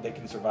kill. They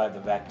can survive the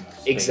vacuum of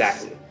space.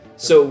 Exactly.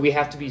 So we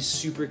have to be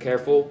super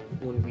careful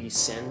when we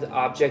send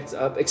objects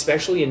up,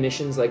 especially in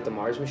missions like the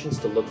Mars missions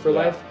to look for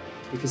Yeah. life,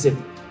 because if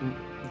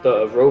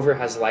the rover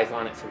has life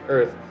on it from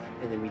Earth,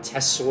 and then we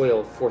test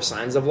soil for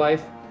signs of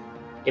life,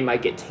 it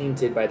might get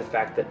tainted by the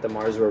fact that the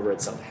Mars rover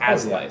itself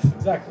has Oh, yeah, life.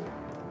 Exactly.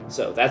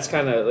 So that's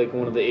kind of like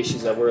one of the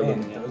issues that we're Man,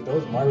 looking at.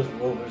 those Mars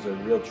rovers are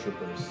real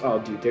troopers. Oh,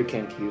 dude, they're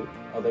kind of cute.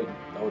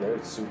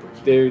 They're super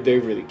cute. They're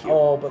really cute.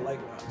 Oh, but like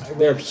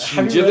They're have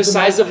huge. you They're read the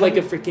size have of like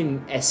you- a freaking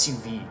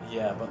SUV.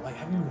 Yeah, but like,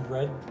 have you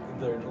read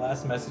their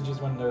last messages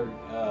when they're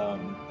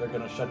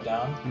gonna shut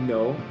down?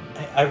 No.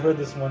 I've read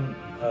this one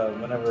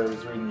whenever I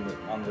was reading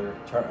on their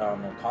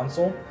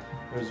console.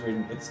 I was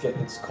reading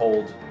it's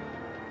cold.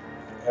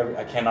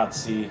 I cannot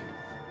see,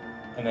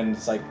 and then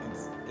it's like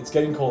it's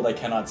getting cold. I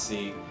cannot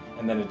see,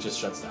 and then it just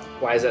shuts down.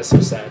 Why is that so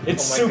sad?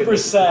 It's Oh my super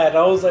goodness. sad.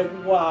 I was like,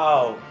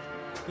 wow,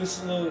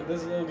 this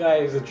little guy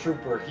is a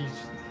trooper.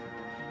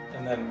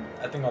 And then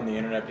I think on the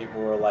internet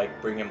people were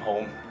like, bring him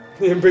home.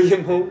 Bring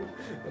him home.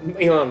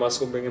 Elon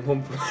Musk will bring him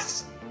home for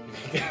us.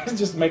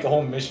 Just make a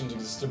whole mission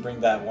just to bring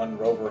that one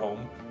rover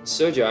home.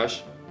 So,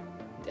 Josh,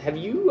 have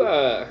you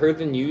heard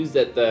the news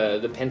that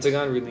the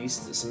Pentagon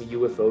released some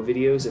UFO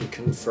videos and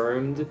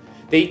confirmed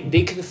they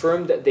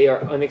confirmed that they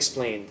are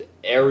unexplained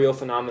aerial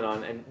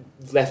phenomenon and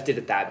left it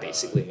at that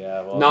basically,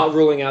 Yeah, well, not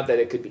ruling out that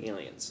it could be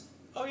aliens.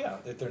 Oh yeah,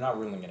 they're not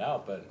ruling it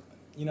out, but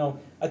you know,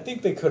 I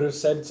think they could have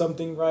said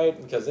something right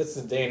because it's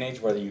the day and age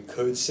where you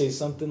could say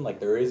something like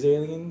there is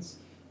aliens.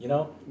 You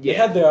know, they Yeah.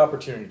 had the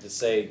opportunity to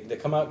say they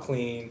come out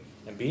clean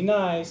and be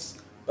nice,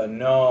 but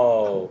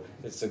no,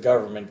 it's the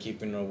government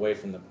keeping it away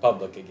from the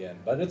public again.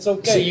 But it's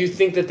okay. So you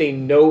think that they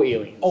know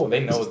aliens? Oh, they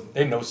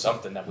know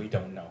something that we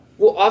don't know.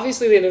 Well,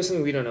 obviously they know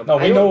something we don't know. No,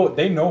 but I don't-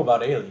 they know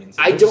about aliens.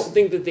 I don't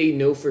think that they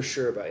know for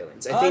sure about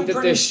aliens. I think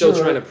that they're still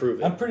trying to prove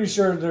it. I'm pretty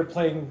sure they're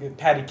playing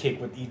patty cake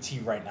with ET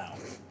right now.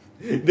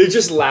 They're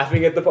just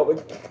laughing at the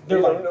public. They're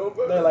They like, don't know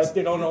about they're us. like,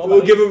 they don't know We'll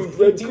about give them ET's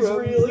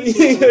breadcrumbs.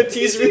 real.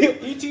 ET's real.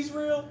 ET's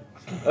real.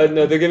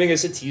 No, they're giving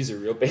us a teaser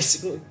reel,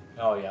 basically.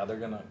 Oh yeah, they're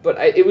gonna. But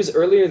it was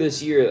earlier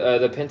this year.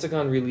 The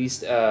Pentagon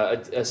released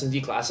some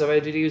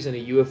declassified videos and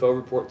a UFO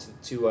report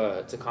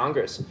to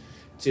Congress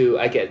to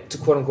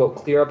quote unquote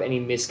clear up any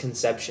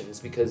misconceptions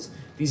because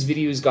these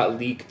videos got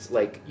leaked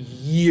like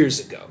years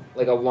ago,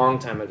 like a long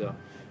time ago.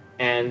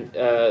 And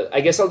I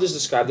guess I'll just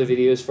describe the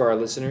videos for our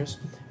listeners,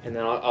 and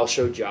then I'll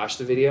show Josh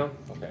the video.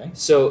 Okay.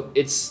 So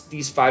it's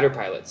these fighter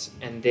pilots,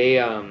 and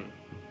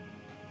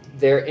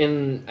they're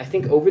in I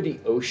think over the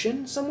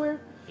ocean somewhere.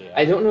 Yeah.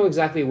 I don't know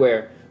exactly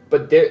where,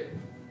 but they're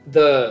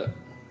the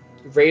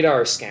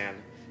radar scan,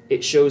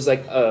 it shows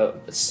like a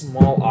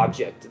small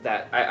object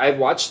that I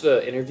watched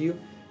the interview,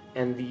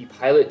 and the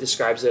pilot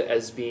describes it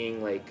as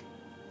being like,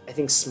 I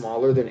think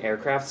smaller than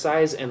aircraft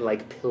size and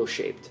like pill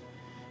shaped.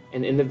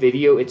 And in the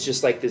video, it's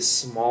just like this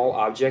small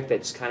object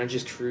that's kind of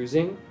just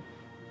cruising,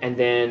 and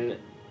then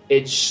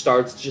it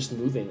starts just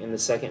moving in the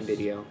second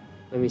video.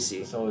 Let me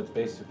see. So it's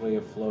basically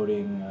a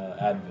floating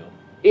Advil.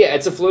 Yeah,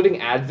 it's a floating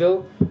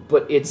Advil,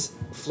 but it's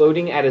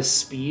floating at a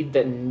speed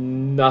that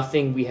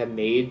nothing we have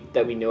made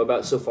that we know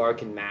about so far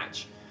can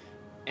match.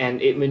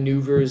 And it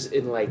maneuvers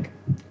in like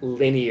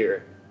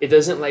linear. It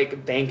doesn't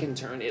like bank and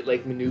turn, it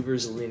like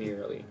maneuvers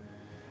linearly.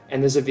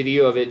 And there's a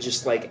video of it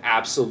just like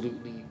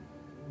absolutely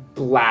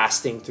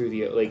blasting through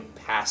the like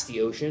past the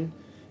ocean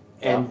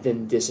and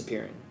then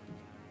disappearing.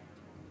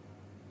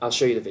 I'll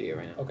show you the video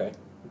right now. Okay.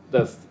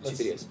 The two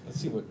videos.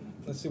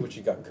 Let's see what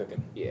you got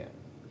cooking. Yeah.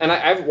 And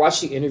I've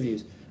watched the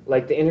interviews.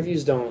 Like, the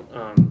interviews don't,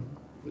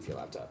 with your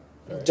laptop,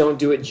 Right. don't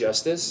do it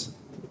justice.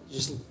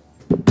 Just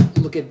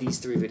look at these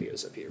 3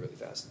 videos up here really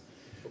fast.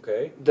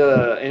 Okay.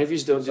 The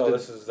interviews don't So do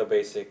this is the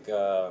basic,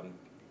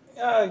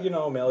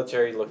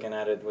 military looking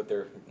at it with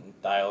their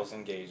dials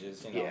and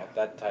gauges, Yeah.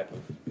 that type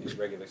of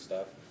regular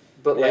stuff.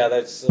 But, like, Yeah,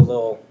 that's a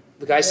little...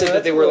 the guy said that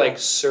that's they a were, little- like,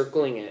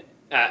 circling it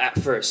at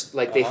first.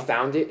 Like, they Uh-huh.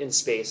 found it in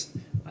space,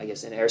 I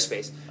guess, in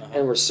airspace, Uh-huh.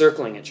 and were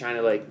circling it, trying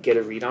to, like, get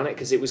a read on it,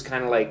 because it was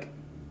kind of, like,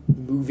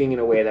 moving in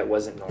a way that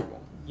wasn't normal.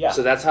 Yeah.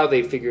 So that's how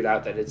they figured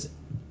out that it's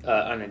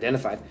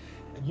unidentified.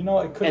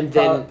 It could And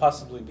then-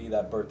 possibly be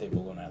that birthday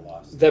balloon I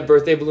lost. That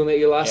birthday balloon that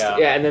you lost?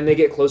 Yeah. And then they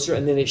get closer,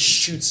 and then it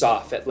shoots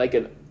off at, like,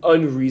 an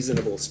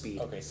unreasonable speed.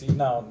 Okay, see,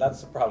 now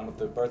that's the problem with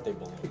the birthday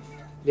balloon.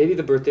 Maybe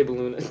the birthday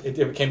balloon... It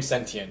became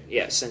sentient.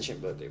 Yeah,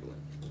 sentient birthday balloon.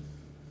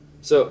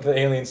 So, The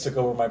aliens took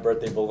over my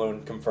birthday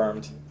balloon,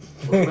 confirmed.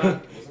 Wasn't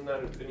that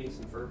in Phineas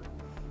and Ferb?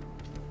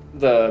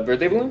 the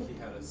birthday balloon? He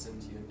had a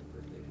sentient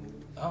birthday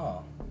balloon.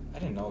 Oh, I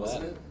didn't know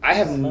Wasn't that.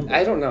 it?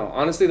 I don't know.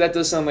 Honestly, that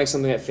does sound like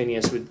something that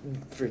Phineas would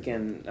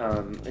freaking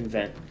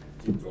invent.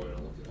 Keep going,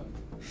 I'll look it up.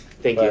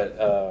 Thank you.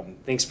 But,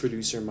 Thanks,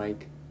 producer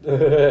Mike.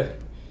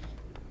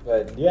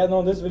 but yeah,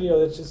 no, this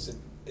video,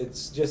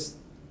 it's just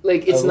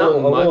Like, it's a not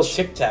little, a little much.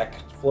 Tic Tac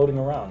floating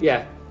around.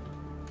 Yeah.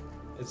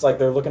 It's like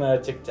they're looking at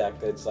a Tic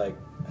Tac. It's like,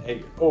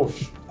 hey,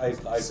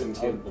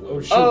 Sentient balloon.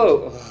 oh shoot,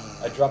 Oh,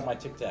 I dropped my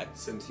Tic Tac.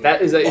 Sentient.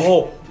 that is a...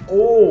 Oh,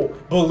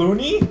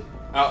 balloony?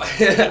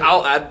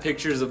 I'll add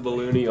pictures of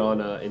Balloony on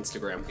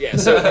Instagram. Yeah,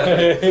 so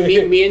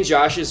me and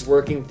Josh's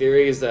working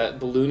theory is that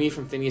Balloony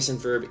from Phineas and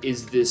Ferb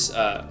is this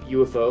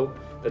UFO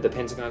that the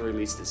Pentagon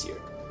released this year.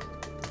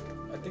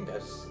 I think The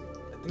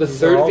these are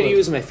third all video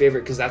is my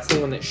favorite because that's the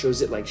one that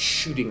shows it like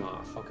shooting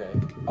off. Okay.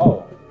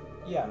 Oh,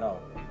 yeah, no,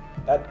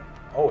 that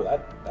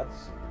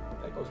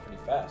goes pretty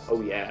fast.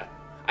 Oh yeah.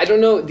 I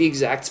don't know the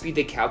exact speed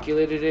they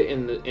calculated it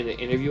in the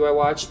interview I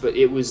watched, but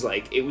it was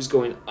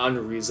going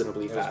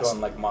unreasonably It was fast.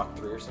 going like Mach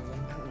 3 or something.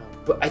 I don't know.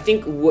 But I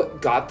think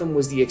what got them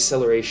was the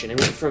acceleration. It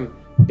went from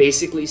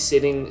basically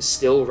sitting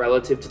still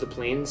relative to the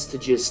planes to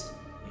just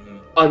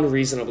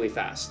unreasonably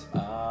fast.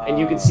 And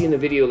you can see in the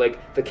video,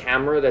 like, the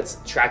camera that's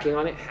tracking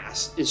on it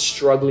is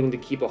struggling to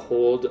keep a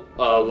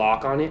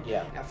lock on it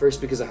Yeah. at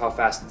first because of how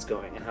fast it's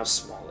going and how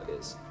small it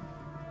is.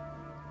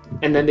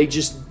 And then it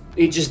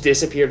just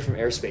disappeared from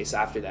airspace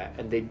after that,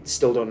 and they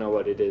still don't know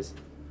what it is.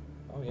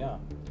 Oh yeah.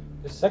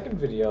 The second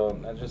video,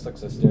 that just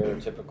looks a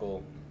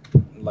stereotypical,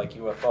 like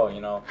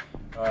UFO.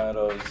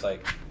 Those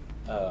like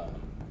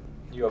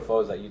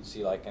UFOs that you'd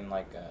see like in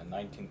like a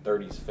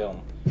 1930s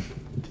film.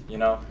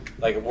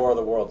 Like War of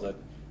the Worlds. That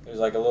there's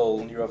like a little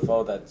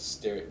UFO that's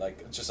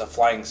like it's just a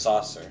flying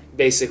saucer.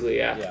 Basically,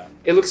 yeah. Yeah.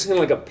 It looks kind of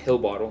like a pill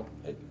bottle.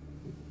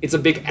 It's a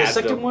big The Advil.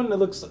 second one,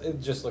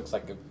 it just looks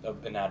like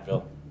an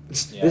Advil.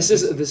 Yeah, This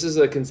is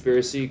a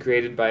conspiracy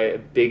created by a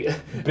big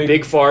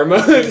Big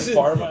pharma. Big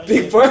Pharma.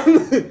 Big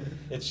pharma.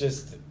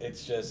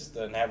 It's just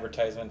an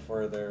advertisement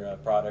for their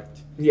product.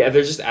 Yeah,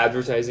 they're just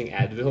advertising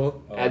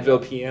Advil. Oh,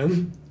 Advil yeah.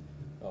 PM.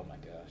 Oh my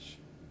gosh.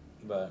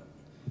 But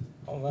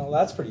well,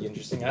 that's pretty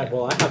interesting. I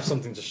have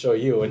something to show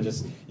you, and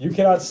you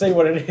cannot say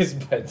what it is,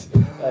 but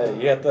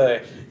you have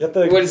to.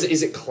 What is it?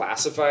 Is it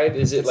classified?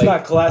 Is it It's like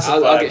not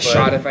classified, I'll get but-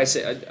 shot if I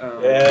say.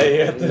 Yeah,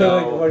 you have to.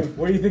 No.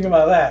 What do you think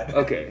about that?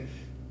 Okay.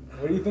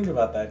 What do you think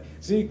about that?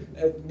 See,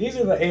 these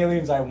are the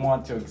aliens I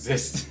want to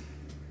exist.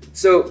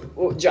 So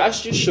what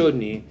Josh just showed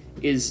me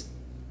is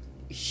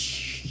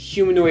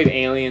humanoid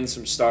aliens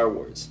from Star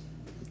Wars,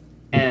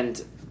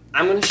 and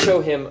I'm gonna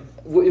show him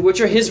which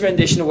are his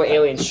rendition of what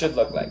aliens should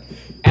look like,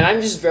 and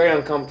I'm just very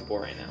uncomfortable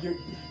right now.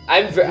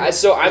 I'm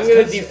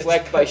gonna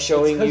deflect by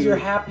showing because you. you're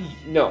happy.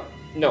 No,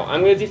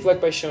 I'm gonna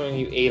deflect by showing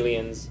you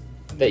aliens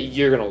that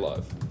you're gonna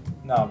love.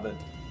 No, but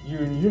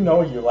you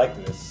know you like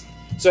this.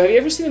 So have you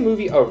ever seen the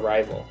movie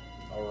Arrival?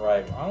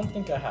 Arrival. I don't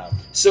think I have.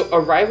 So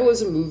Arrival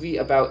is a movie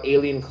about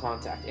alien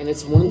contact, and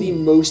it's one of the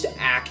most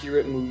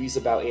accurate movies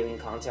about alien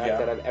contact Yeah.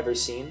 that I've ever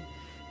seen,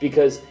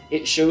 because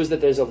it shows that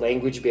there's a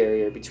language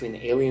barrier between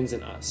the aliens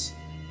and us,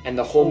 and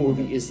the whole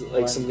movie is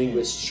like some reminds me.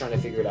 linguists trying to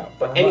figure it out.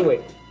 But Remi- anyway,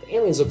 the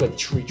Aliens look like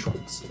tree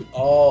trunks.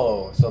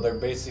 Oh, so they're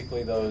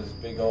basically those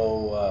big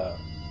old,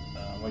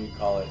 what do you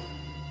call it?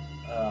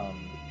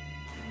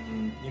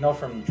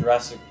 From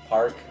Jurassic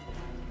Park,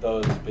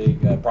 those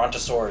big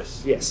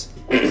Brontosaurus. Yes.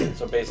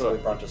 So basically,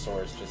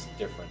 Brontosaurus, just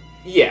different.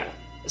 Yeah.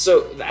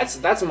 So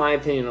that's my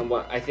opinion on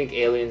what I think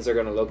aliens are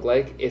gonna look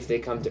like if they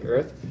come to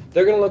Earth.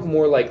 They're gonna look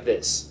more like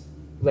this,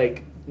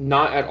 like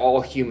not at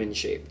all human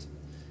shaped,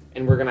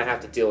 and we're gonna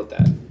have to deal with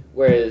that.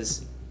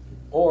 Whereas,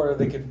 or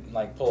they could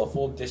like pull a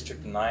full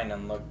District 9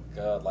 and look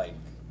like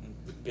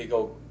big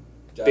old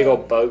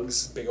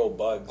bugs. Big old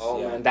bugs.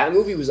 Oh yeah. man, that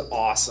movie was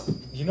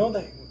awesome. You know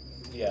that.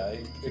 Yeah,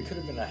 it could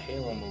have been a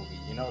Halo movie.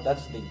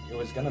 It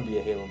was gonna be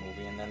a Halo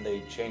movie, and then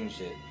they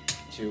changed it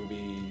to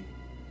be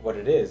what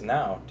it is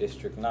now,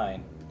 District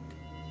 9.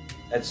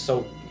 That's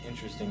so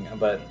interesting,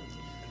 but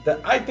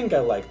I think I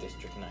like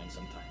District 9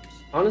 sometimes.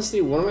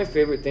 Honestly, one of my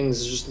favorite things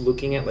is just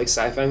looking at like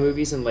sci-fi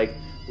movies and like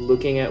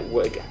looking at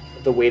what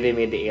the way they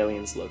made the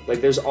aliens look.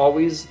 Like there's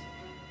always,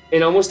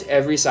 in almost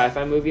every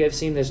sci-fi movie I've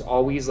seen, there's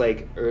always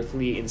like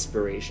earthly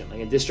inspiration. Like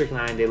in District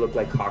 9, they look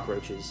like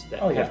cockroaches that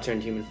have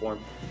turned human form.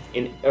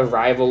 In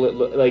Arrival,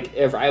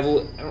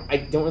 I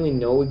don't really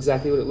know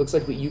exactly what it looks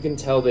like, but you can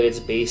tell that it's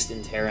based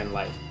in Terran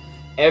life.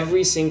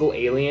 Every single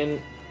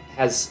alien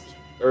has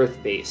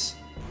Earth base,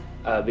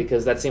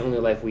 because that's the only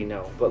life we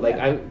know. But like,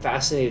 I'm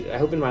fascinated. I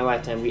hope in my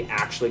lifetime we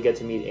actually get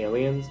to meet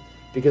aliens,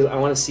 because I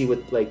want to see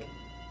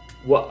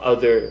what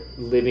other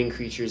living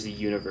creatures the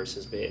universe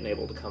has been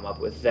able to come up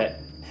with that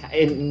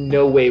in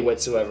no way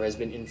whatsoever has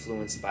been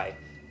influenced by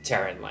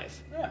Terran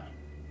life. Yeah.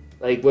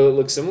 Like, will it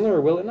look similar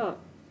or will it not?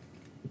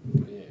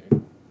 Yeah,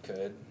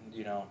 could,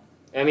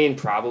 I mean,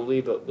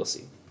 probably, but we'll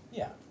see.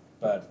 Yeah,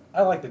 but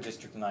I like the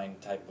District 9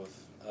 type of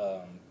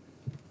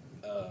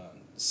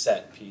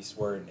set piece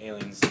where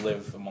aliens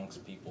live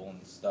amongst people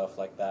and stuff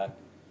like that.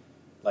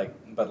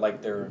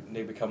 But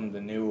they become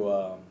the new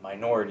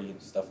minority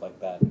and stuff like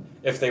that.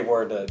 If they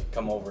were to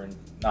come over and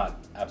not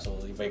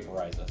absolutely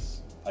vaporize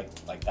us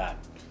like that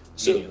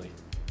immediately.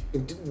 So,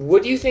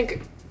 what do you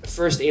think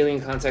first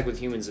alien contact with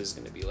humans is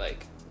going to be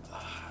like?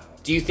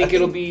 Do you think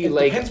it'll be it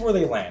like? Depends where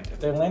they land. If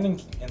they're landing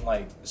in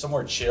like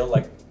somewhere chill,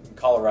 like in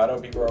Colorado,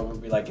 people will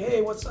be like,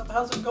 "Hey, what's up?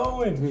 How's it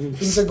going?"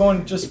 Things are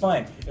going just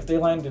fine. If they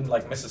land in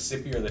like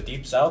Mississippi or the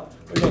Deep South,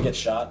 they're gonna get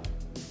shot.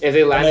 If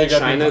they land in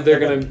China,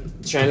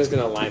 China's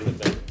gonna align with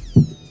them.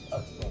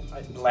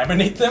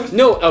 Laminate them?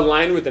 No,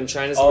 align with them.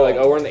 China's gonna be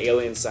like, Oh, we're on the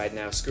alien side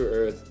now. Screw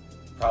Earth.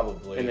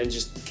 Probably. And then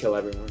just kill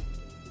everyone.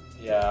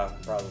 Yeah,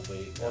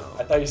 probably. Well,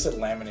 I thought you said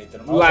laminate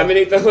them.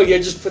 Laminate them? Yeah,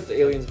 just put the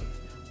aliens.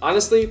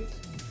 Honestly,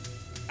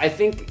 I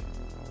think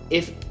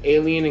if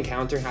alien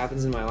encounter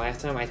happens in my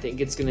lifetime, I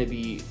think it's gonna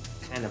be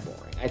kind of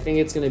boring. I think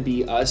it's gonna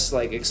be us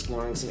like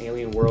exploring some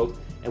alien world,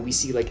 and we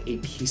see like a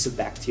piece of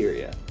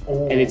bacteria,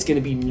 and it's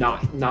gonna be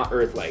not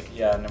Earth-like.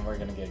 Yeah, and then we're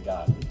gonna get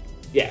got.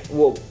 Yeah,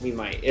 well, we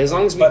might, as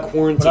long as we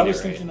quarantine. But I was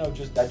it, thinking right?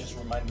 of that just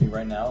reminded me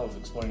right now of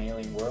exploring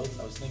alien worlds.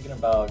 I was thinking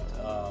about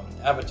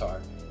Avatar.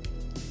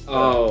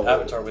 Oh,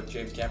 Avatar with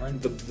James Cameron.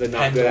 The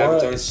not good Pandora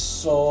Avatar is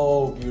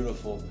so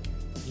beautiful.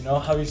 You know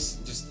how he's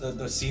just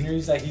the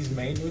sceneries that he's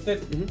made with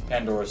it? Mm-hmm.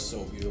 Pandora is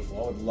so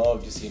beautiful. I would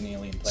love to see an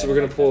alien planet. So we're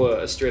gonna like pull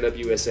that. a straight up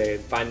USA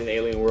and find an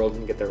alien world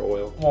and get their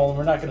oil. Well,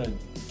 we're not gonna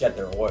get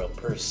their oil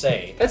per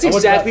se. That's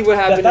exactly what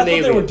happened That's in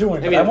what they Alien. were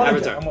doing. I mean,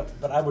 Avatar.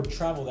 But I would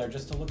travel there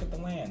just to look at the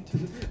land.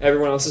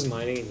 Everyone else is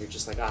mining, and you're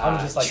just like, I'm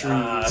just like,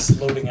 trees.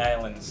 floating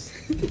islands.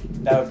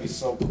 That would be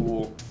so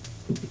cool.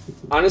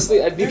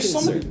 Honestly, I'd be There's so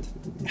many.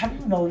 concerned. Have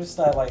you noticed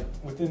that like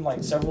within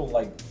like several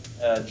like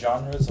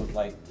genres of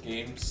like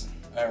games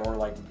or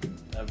like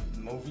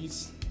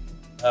movies,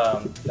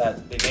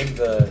 that they named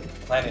the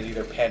planet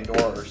either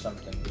Pandora or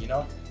something? You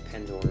know?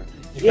 Pandora.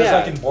 Because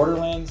like in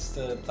Borderlands,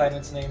 the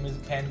planet's name is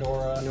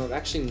Pandora. No, I've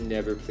actually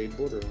never played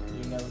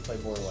Borderlands. You never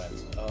played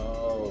Borderlands.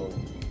 Oh.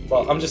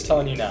 Well, I'm just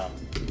telling you now.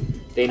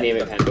 They name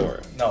it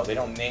Pandora. No, they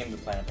don't name the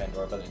planet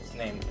Pandora, but it's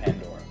named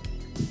Pandora.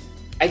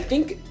 I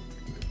think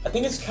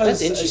it's because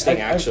that's interesting.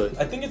 Actually,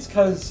 I think it's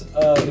because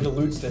it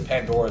alludes to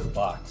Pandora's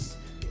box.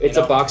 It's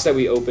a box that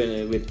we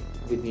open with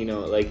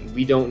like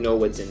we don't know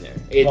what's in there.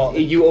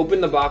 You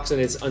open the box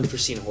and it's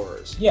unforeseen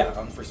horrors. Yeah,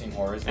 unforeseen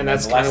horrors. And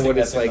that's kind of what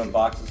it's like. In the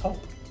box is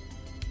hope.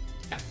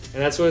 Yeah.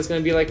 And that's what it's going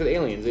to be like with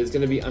aliens. It's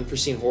going to be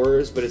unforeseen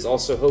horrors, but it's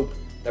also hope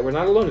that we're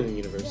not alone in the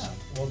universe. Yeah.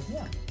 Well,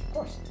 yeah, of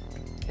course.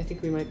 I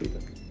think we might be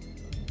them.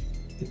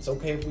 It's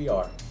okay if we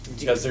are,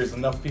 because there's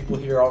enough people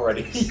here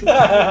already.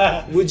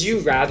 Would you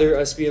rather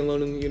us be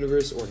alone in the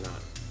universe or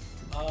not?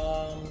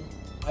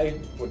 I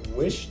would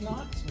wish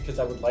not, because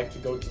I would like to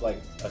go to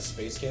like a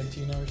space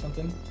cantina or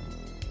something.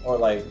 Or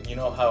like, you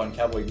know how in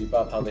Cowboy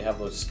Bebop, how they have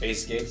those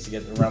space gates to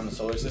get around the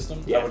solar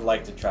system? Yeah. I would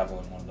like to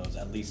travel in one of those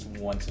at least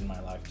once in my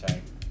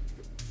lifetime.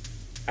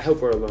 I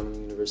hope we're alone in the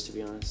universe, to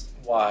be honest.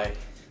 Why?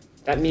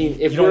 That means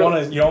if you don't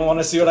want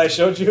to see what I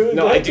showed you?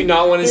 No, I do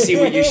not want to see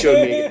what you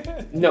showed me.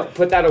 No,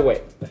 put that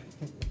away.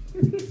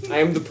 I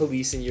am the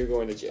police and you're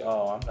going to jail.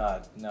 Oh, I'm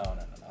not. No.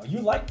 You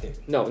liked it.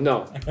 No.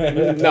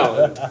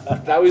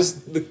 That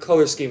was the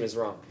color scheme is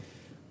wrong.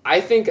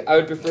 I think I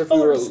would prefer if we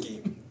were.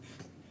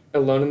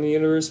 alone in the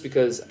universe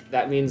because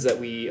that means that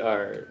we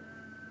are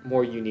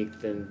more unique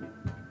than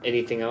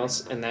anything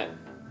else, and that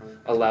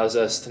allows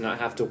us to not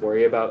have to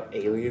worry about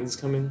aliens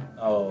coming.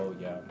 Oh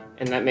yeah.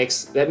 And that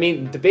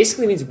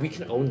basically means we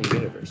can own the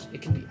universe.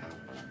 It can be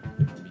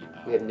ours.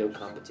 We have no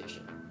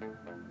competition.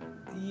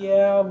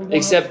 Yeah.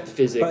 Except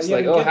physics. yeah,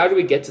 Like, how do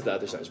we get to the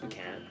other side? We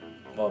can't.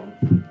 Well,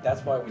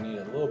 that's why we need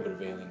a little bit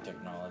of alien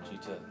technology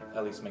to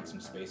at least make some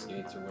space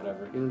gates or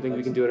whatever. You don't think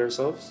we can do it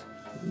ourselves?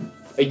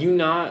 Are you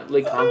not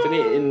like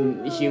confident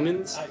in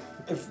humans?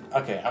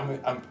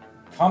 I'm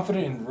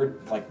confident in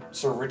like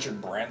Sir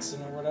Richard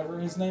Branson or whatever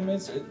his name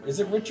is. Is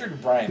it Richard or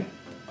Brian?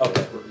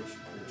 Okay,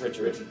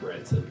 Richard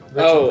Branson.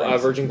 Branson.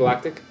 Virgin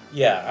Galactic.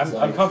 Yeah,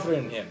 I'm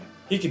confident in him.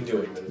 He can do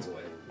it. 30 minutes away.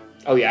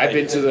 Oh yeah, I've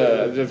been to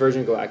the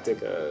Virgin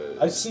Galactic.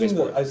 I've seen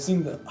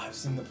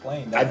the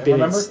plane. I've been.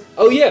 Remember?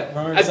 Oh yeah,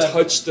 Remember I've that-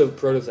 touched the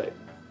prototype.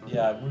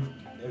 Yeah,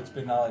 it's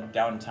been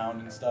downtown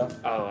and stuff.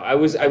 Oh, I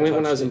went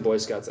when I was in Boy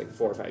Scouts like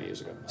 4 or 5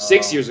 years ago,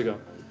 6 years ago,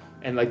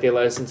 and like they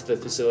let us into the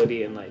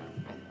facility and like.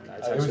 I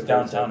touched It was the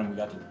downtown, prototype. and we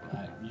got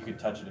to. You could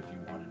touch it if you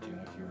wanted to,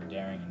 if you were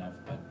daring enough.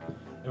 But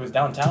it was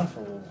downtown for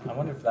a little. I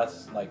wonder if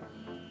that's like.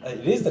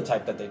 It is the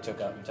type that they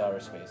took out into outer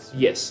space.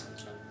 Yes,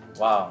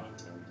 Wow.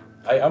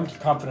 I'm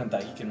confident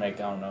that he can make,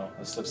 I don't know,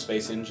 a slip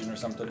space engine or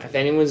something. if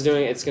anyone's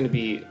doing it, it's gonna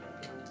be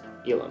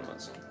Elon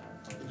Musk.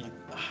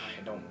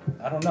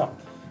 I don't know.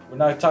 We're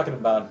not talking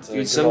about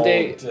Dude,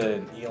 someday-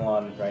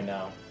 Elon right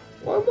now.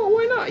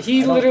 Why not?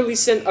 He I don't- literally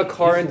sent a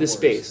car He's the into worst.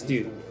 space, He's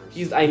dude. the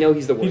worst. I know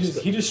he's the He, worst.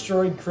 he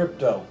destroyed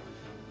crypto.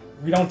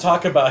 We don't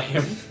talk about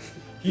him.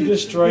 He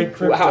destroyed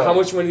crypto. How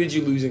much money did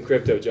you lose in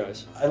crypto,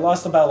 Josh? I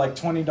lost about like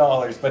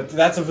 $20, but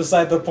that's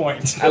beside the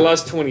point. I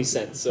lost 20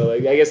 cents, so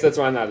like, I guess that's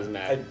why I'm not as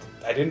mad.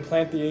 I didn't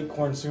plant the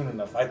acorn soon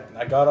enough.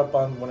 I got up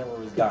on whenever it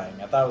was dying.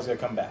 I thought it was gonna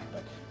come back,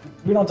 but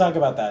we don't talk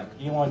about that.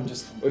 Elon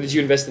just Or did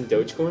you invest in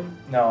Dogecoin?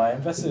 no. I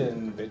invested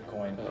in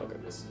Bitcoin. Oh, okay.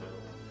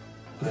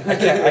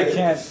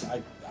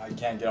 I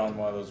can't get on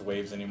one of those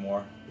waves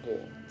anymore.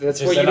 That's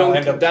Just why you then I'll don't.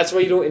 end up- That's why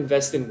you don't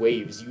invest in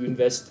waves. You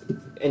invest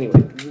anyway.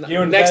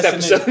 You Next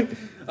invest in episode,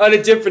 on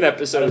a different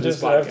episode of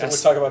this We'll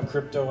podcast. talk about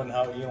crypto and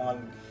how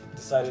Elon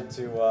decided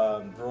to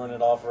ruin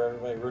it all for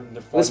everybody. Ruin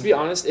the fun. Let's be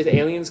honest. If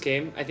aliens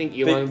came, I think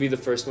Elon would be the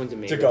first one to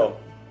make to it. go.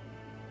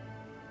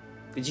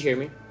 Did you hear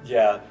me?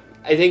 Yeah.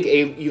 I think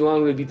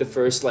Elon would be the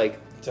first like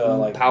To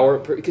like power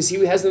because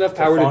he has enough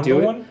power to founder do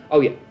it. one? Oh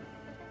yeah,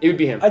 it would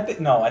be him. I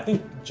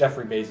think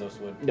Jeffrey Bezos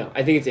would. No,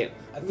 I think it's him.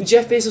 I think-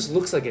 Jeff Bezos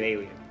looks like an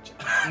alien.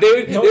 They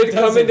would, No, they would he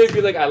come in, doesn't. they'd be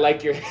like, "I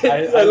like your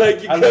head, I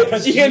like your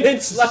coach," and then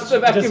slap the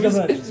back of his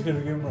head. Just gonna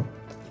give him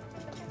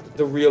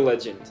The real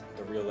legend.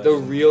 the real legend. The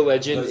real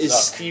legend The is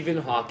Zuck. Stephen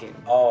Hawking.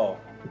 Oh,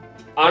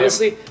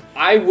 Honestly,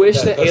 I wish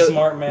the, that the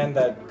smart man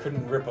that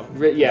couldn't rip a.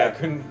 Yeah. that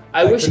couldn't.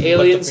 I that wish couldn't lift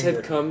a aliens finger.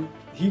 had come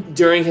He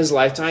during his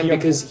lifetime He-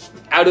 because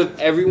out of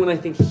everyone, I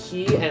think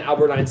he and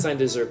Albert Einstein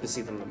deserve to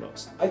see them the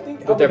most. I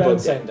think But they're Albert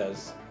both Einstein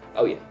does.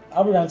 Oh yeah.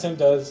 Albert Einstein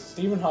does.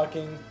 Stephen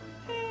Hawking.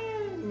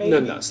 Maybe.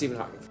 No, Stephen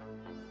Hawking.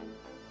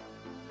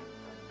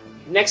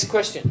 Next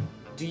question: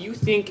 do you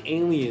think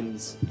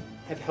aliens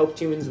have helped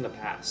humans in the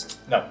past?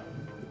 No.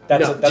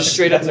 That's No, a, that's just a,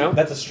 straight that's up a, no?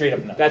 That's a straight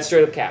up no. That's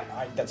straight up cap.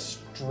 That's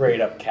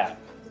straight up cap.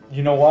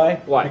 You know why?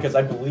 Why? Because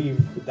I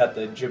believe that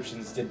the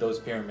Egyptians did those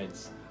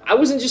pyramids. I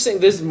wasn't just saying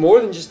there's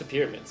more than just the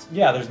pyramids.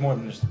 Yeah, there's more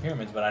than just the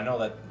pyramids, but I know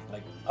that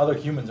like other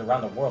humans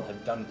around the world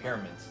have done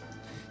pyramids.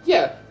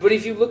 Yeah, but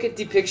if you look at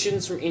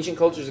depictions from ancient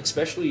cultures,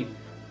 especially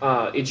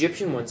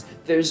Egyptian ones,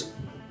 there's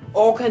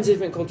all kinds of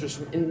different cultures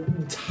from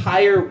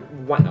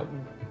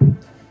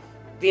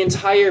the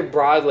entire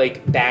broad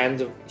like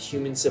band of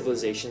human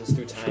civilizations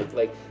through time.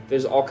 Like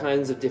there's all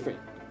kinds of different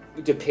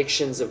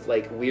depictions of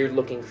like weird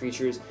looking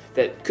creatures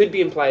that could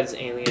be implied as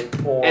alien,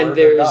 Or and the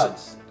there's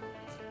gods.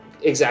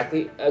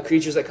 exactly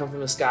creatures that come from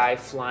the sky,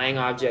 flying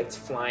objects,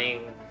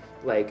 flying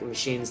like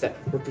machines that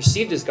were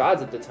perceived as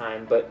gods at the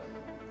time, but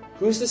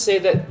who's to say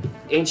that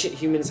ancient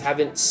humans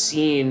haven't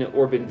seen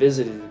or been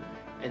visited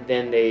and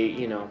then they,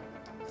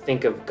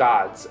 think of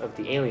gods, of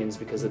the aliens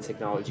because of the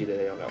technology that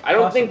they don't know? I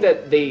don't think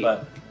Possible, that they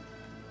But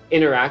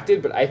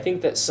interacted, but I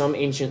think that some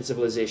ancient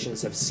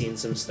civilizations have seen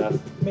some stuff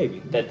maybe.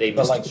 that they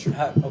But like,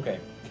 misconstrued. okay,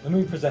 let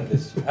me present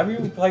this. Have you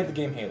played the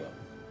game Halo,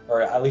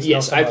 or at least know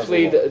Yes, some I've of the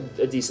played lore?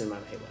 a decent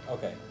amount of Halo.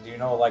 Okay, do you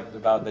know like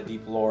about the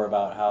deep lore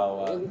about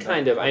how?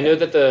 Kind of. I know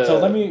that the... So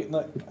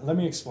let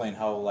me explain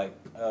how like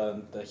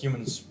the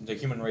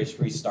human race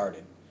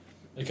restarted,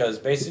 because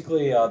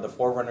basically the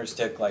Forerunners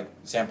took like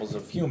samples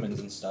of humans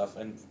and stuff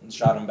and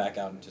shot them back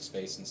out into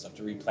space and stuff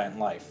to replant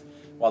life,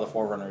 while the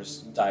Forerunners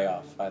die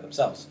off by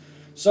themselves.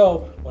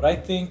 So what I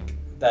think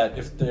that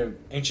if the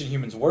ancient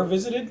humans were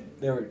visited,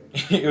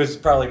 it was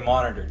probably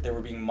monitored. They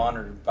were being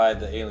monitored by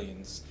the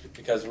aliens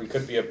because we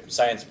could be a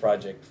science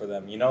project for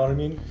them. You know what I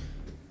mean?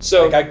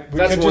 So Like, we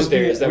that's could one just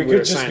theory, be, is that we we're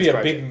could just science be a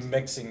project. big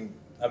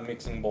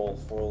mixing bowl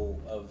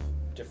full of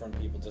different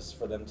people just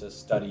for them to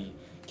study,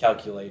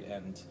 calculate,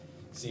 and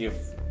see if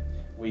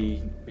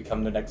we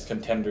become the next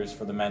contenders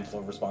for the mantle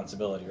of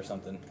responsibility or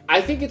something.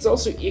 I think it's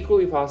also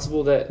equally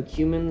possible that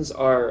humans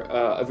are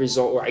a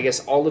result, or I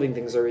guess all living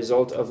things are a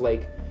result of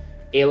like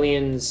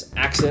aliens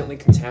accidentally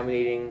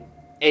contaminating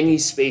any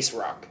space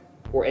rock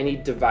or any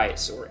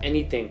device or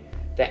anything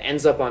that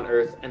ends up on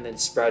Earth and then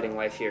sprouting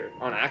life here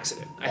on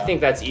accident. Yeah. I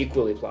think that's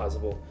equally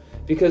plausible.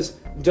 Because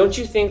don't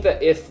you think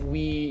that if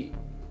we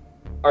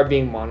are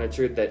being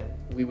monitored that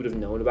we would have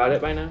known about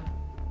it by now?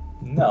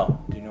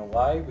 No. Do you know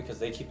why? Because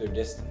they keep their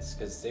distance.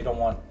 Because they don't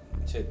want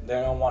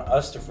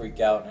us to freak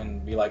out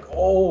and be like,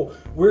 oh,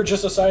 we're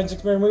just a science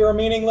experiment, we are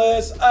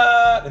meaningless,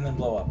 and then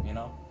blow up, you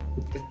know?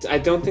 I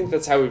don't think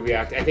that's how we'd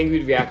react. I think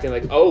we'd react in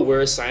like, oh,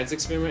 we're a science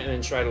experiment, and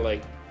then try to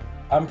like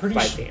I'm pretty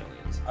fight sure. the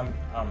aliens.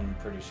 I'm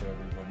pretty sure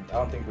we wouldn't. I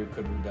don't think we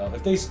could rebel.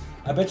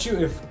 I bet you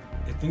if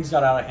things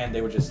got out of hand,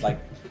 they would just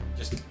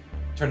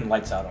turn the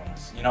lights out on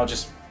us. You know,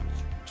 just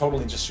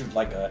totally just shoot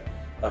like a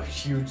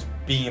huge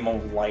beam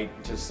of light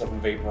just to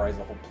vaporize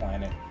the whole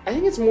planet. I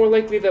think it's more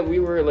likely that we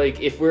were like,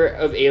 if we're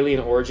of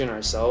alien origin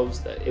ourselves,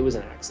 that it was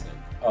an accident.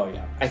 Oh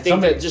yeah. I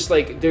think that just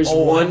like there's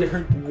one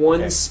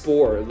okay.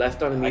 spore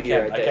left on a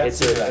meteorite that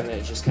hits Earth and then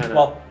it just kind of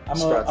Well, I'm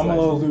sprouts gonna life.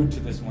 allude to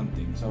this one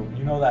thing. So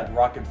you know that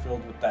rocket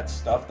filled with that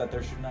stuff that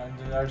they're shooting out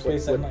into outer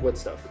space? What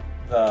stuff?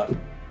 The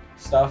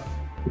stuff.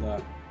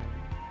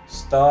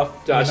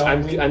 Josh, you know what I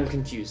mean? I'm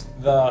confused.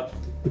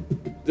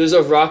 There's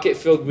a rocket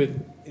filled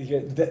with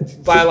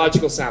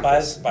biological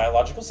samples.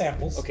 Biological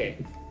samples. Okay.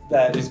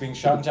 That is being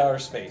shot into outer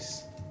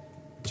space,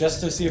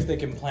 just to see if they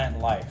can plant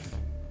life.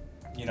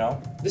 You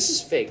know? This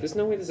is fake. There's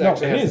no way this No,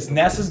 actually it happens. is.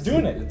 NASA's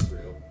doing it. It's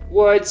real.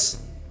 What?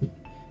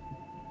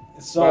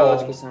 So,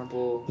 Biological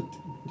sample.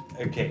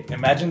 okay,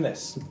 imagine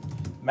this.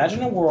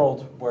 Imagine a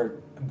world where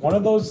one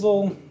of those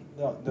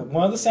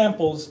one of the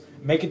samples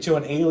make it to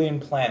an alien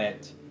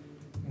planet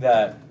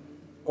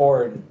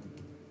or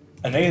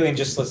an alien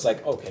just looks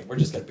like, okay, we're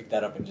just gonna pick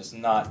that up and just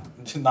not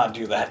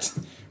do that.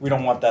 We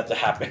don't want that to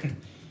happen,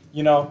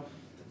 you know?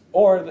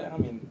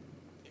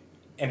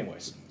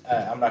 Anyways,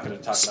 I'm not gonna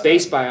talk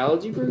Space about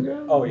biology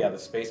program? that. Oh yeah, the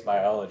space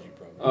biology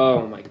program.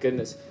 Oh my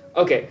goodness.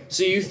 Okay,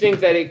 so you think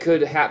that it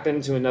could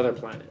happen to another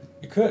planet?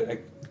 It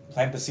could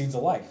plant the seeds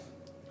of life,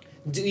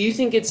 Do you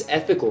think it's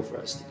ethical for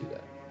us to do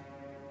that?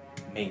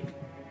 maybe,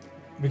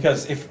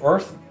 because if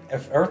Earth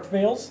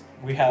fails,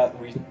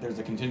 there's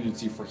a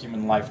contingency for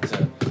human life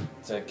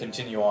to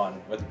continue on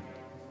with.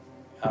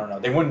 I don't know.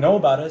 They wouldn't know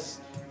about us.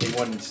 They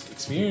wouldn't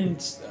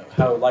experience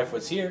how life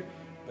was here,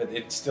 but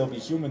it'd still be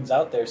humans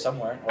out there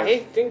somewhere. Or I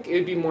think it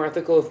would be more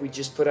ethical if we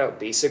just put out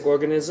basic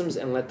organisms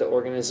and let the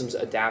organisms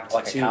adapt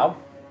like to... a cow.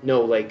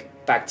 No, like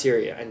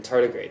bacteria and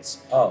tardigrades.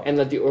 Oh. And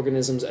let the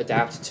organisms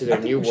adapt to their I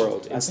think new we should-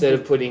 world I instead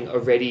think of putting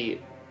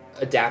already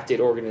adapted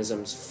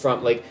organisms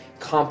from, like,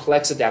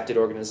 complex adapted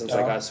organisms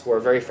like Oh. us who are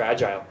very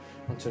fragile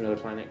onto another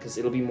planet, because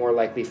it'll be more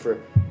likely for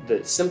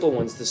the simple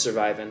ones to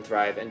survive and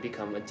thrive and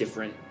become a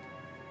different,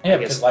 Yeah, I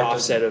guess, because life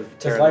offset of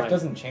because Terra life Nine.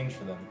 doesn't change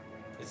for them.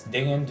 It's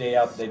day in, day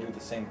out. They do the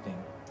same thing.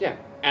 Yeah,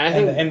 and I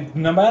think And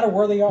no matter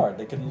where they are,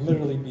 they can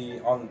literally be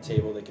on the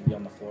table. They can be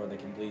on the floor. They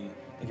can be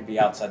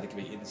outside. They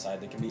can be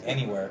inside. They can be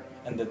anywhere.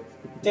 And the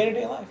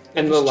day-to-day life.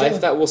 and the Just life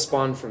chilling. that will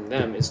spawn from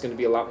them is going to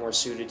be a lot more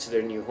suited to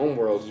their new home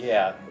world.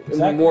 Yeah,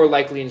 exactly. More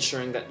likely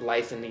ensuring that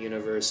life in the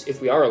universe, if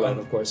we are alone,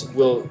 of course,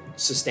 will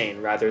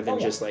sustain rather than Oh,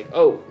 yeah. just like,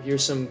 oh,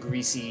 here's some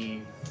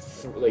greasy,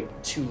 like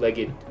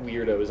two-legged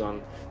weirdos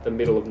on the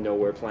middle of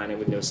nowhere planet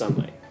with no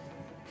sunlight.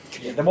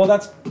 Yeah, well,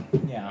 that's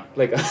yeah.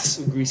 Like us,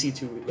 greasy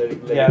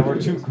two-legged. Yeah,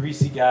 we're two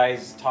greasy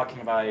guys talking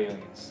about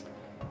aliens.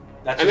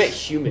 That's I meant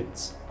just-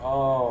 humans.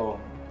 Oh.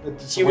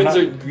 So Humans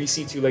we're are not-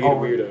 greasy two-legged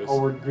weirdos.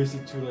 We're greasy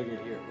two-legged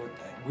here.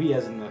 We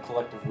as in the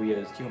collective we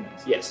as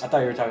humans. Yes. I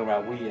thought you were talking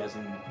about we as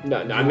in.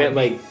 No, you I and meant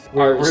me. like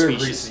We're our species.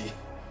 greasy.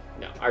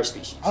 No, our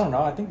species. I don't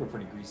know. I think we're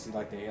pretty greasy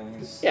like the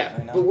aliens. Yeah,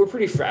 right now. but we're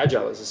pretty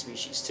fragile as a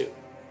species too.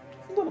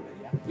 A little bit,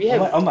 yeah. We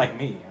have- unlike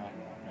me. I don't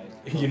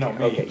know, right? You know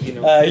me. Okay, you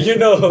know. You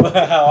know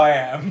how I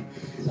am.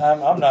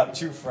 I'm not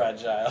too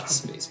fragile.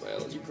 Space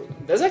biology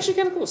program. That's actually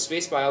kind of cool.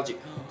 Space biology.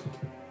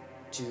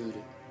 Dude,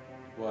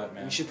 What,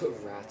 man? we should put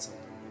rats on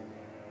them.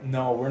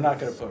 No, we're not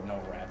gonna put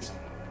no rats on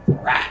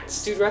them.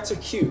 Rats. Dude, rats are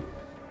cute.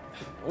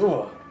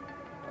 Ugh.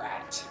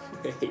 Rat.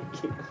 I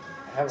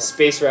have a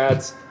Space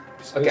rats.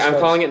 space Okay, I'm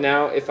rats. calling it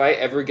now. If I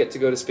ever get to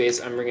go to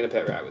space, I'm bringing a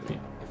pet rat with me.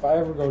 If I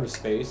ever go to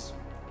space,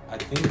 I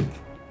think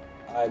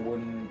I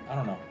wouldn't. I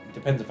don't know. It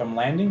depends if I'm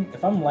landing.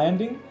 If I'm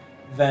landing,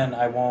 then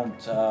I won't.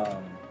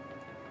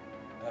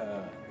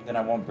 Then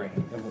I won't bring.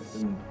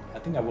 Then I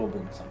think I will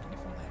bring something if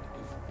I'm landing.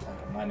 If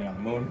like I'm landing on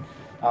the moon,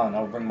 I don't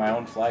know. Bring my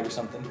own flag or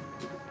something.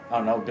 I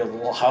don't know. Build a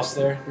little house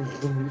there.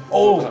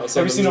 Oh, House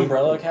have on you the seen moon.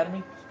 Umbrella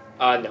Academy?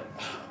 No.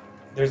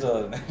 There's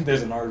an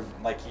RV,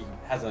 like he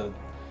has a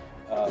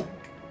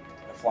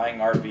flying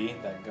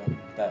RV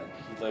that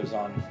he lives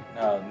on.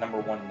 Number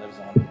one lives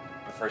on,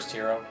 the first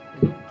hero.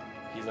 Mhm.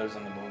 He lives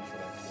on the moon for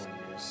like 40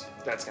 years.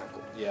 That's kind of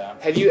cool. Yeah.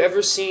 Have you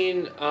ever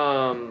seen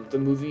the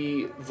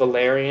movie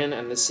Valerian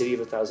and the City of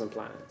a Thousand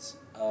Planets?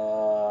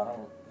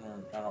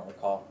 I don't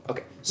recall.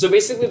 Okay, so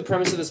basically the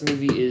premise of this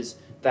movie is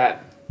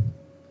that,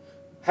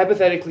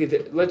 hypothetically,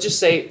 let's just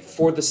say,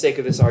 for the sake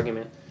of this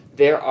argument,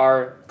 there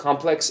are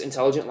complex,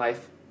 intelligent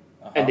life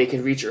and they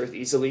can reach Earth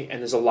easily, and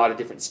there's a lot of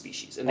different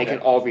species, and they can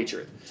all reach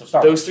Earth. So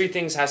Star Those Wars. three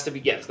things has to be,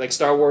 yes, like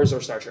Star Wars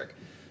or Star Trek.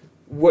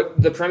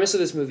 What the premise of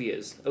this movie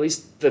is, at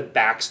least the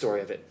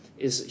backstory of it,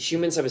 is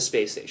humans have a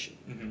space station,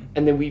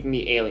 and then we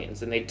meet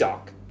aliens, and they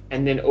dock.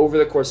 And then over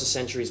the course of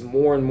centuries,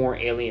 more and more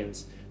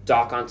aliens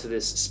dock onto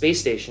this space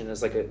station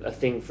as like a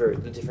thing for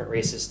the different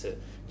races to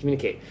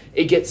communicate.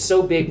 It gets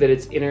so big that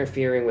it's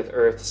interfering with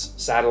Earth's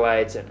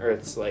satellites and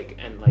Earth's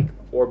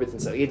orbits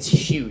and stuff. It's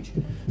huge.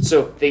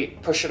 So they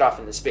push it off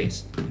into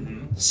space.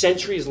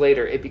 Centuries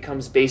later, it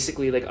becomes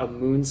basically like a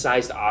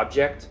moon-sized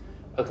object,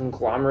 a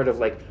conglomerate of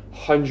like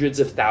hundreds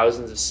of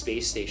thousands of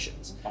space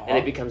stations, and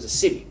it becomes a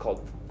city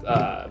called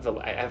I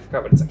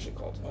forgot what it's actually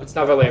called. It's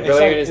not Valerian.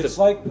 Valerian is it's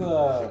like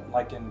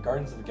in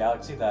Guardians of the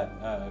Galaxy that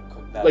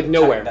like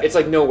nowhere. It's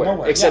like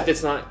nowhere. Except yeah.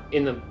 it's not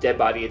in the dead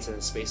body. It's in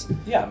the space.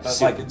 Yeah, but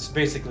suit. like it's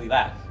basically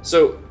that.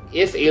 So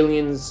if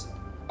aliens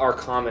are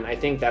common, I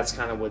think that's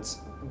kind of what's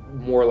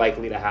more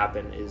likely to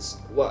happen. Is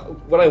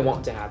what I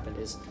want to happen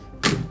is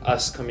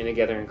us coming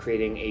together and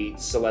creating a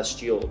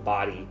celestial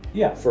body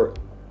for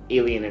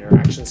alien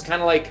interactions,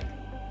 kind of like.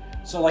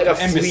 So like a an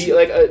embassy,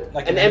 fleet,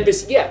 like an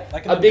embassy,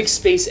 like a big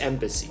space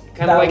embassy,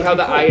 kind of like how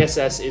the cool.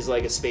 ISS is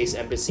like a space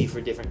embassy for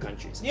different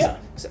countries.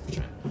 Except for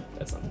China.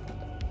 That's not.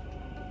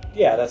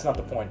 Yeah, that's not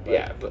the point. But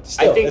Yeah, but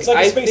still, I think it's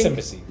like a space think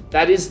embassy.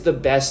 that is the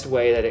best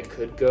way that it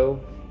could go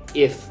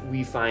if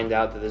we find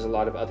out that there's a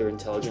lot of other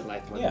intelligent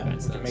life more Yeah,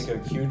 advanced you than can us.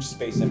 make a huge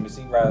space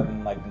embassy rather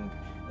than like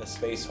the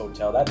space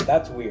hotel.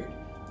 That's weird.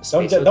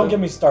 Space Don't hotel? get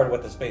me started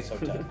with the space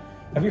hotel.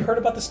 Have you heard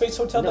about the space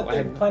hotel No, that I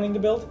they're haven't. planning to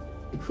build?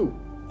 Who?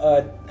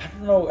 I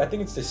don't know. I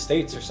think it's the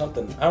States or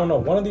something. I don't know.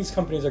 One of these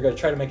companies are going to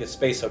try to make a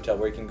space hotel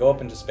where you can go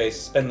up into space,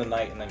 spend the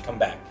night, and then come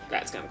back.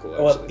 That's kind of cool.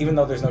 Well, Actually. even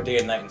though there's no day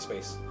and night in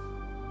space.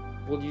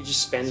 Well, you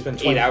just spend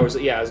Spend 8 hours.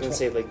 Yeah, I was gonna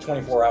say like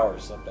 24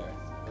 hours up there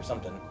or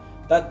something.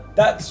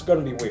 That's going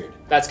to be weird.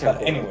 That's kind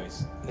But of cool.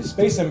 anyways, the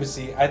space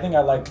embassy. I think I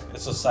like a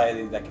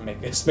society that can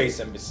make a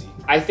space embassy.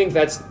 I think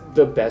that's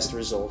the best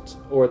result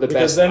or the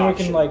Because best then option.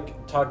 we can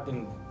like talk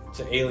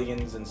to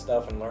aliens and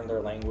stuff and learn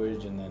their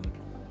language and then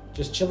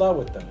just chill out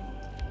with them.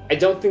 I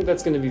don't think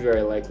that's going to be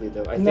very likely,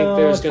 though. I think No,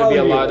 there's it's going to be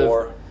a probably lot of.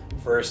 war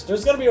first.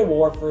 There's going to be a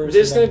war first.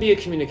 There's and going to then- be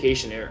a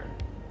communication error.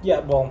 Yeah,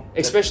 well,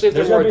 Especially if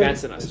they're there's more gonna be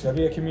advanced than us. There's going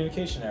to be a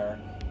communication error,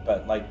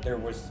 but like there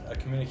was a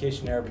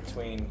communication error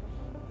between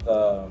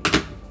the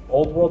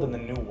old world and the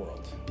new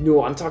world.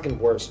 No, I'm talking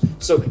worse.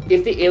 So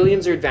if the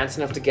aliens are advanced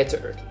enough to get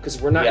to Earth,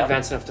 because we're not Yeah.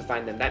 advanced enough to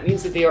find them, that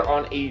means that they are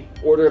on a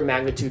order of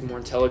magnitude more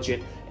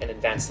intelligent and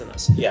advanced than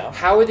us. Yeah.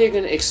 How are they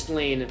going to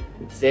explain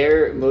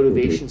their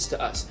motivations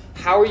to us?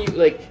 How are you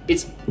like?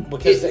 It's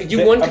Because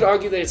one could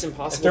argue that it's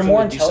impossible. if they're for more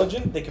them to do so.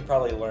 intelligent, they could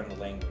probably learn the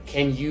language.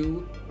 Can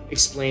you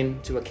explain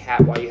to a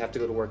cat why you have to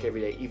go to work every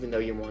day, even though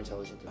you're more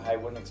intelligent than them? I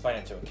wouldn't explain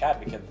it to a cat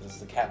because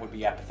the cat would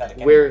be apathetic.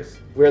 We're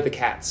anyways. the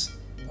cats.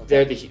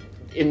 They're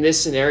in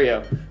this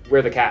scenario,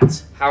 we're the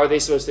cats. How are they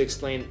supposed to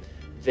explain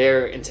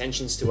their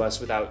intentions to us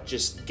without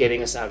just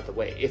getting us out of the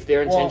way? If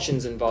their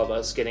intentions involve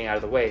us getting out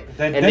of the way,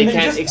 Then and they they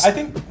can't, just, I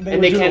think they and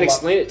would they do can't the lo-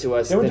 explain it to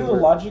us, They would then do the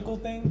we're- logical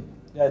thing,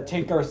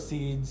 take our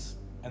seeds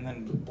and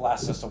then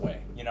blast us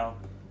away.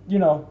 You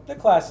know the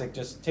classic.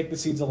 Just take the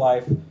seeds of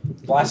life,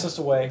 blast us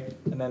away,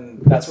 and then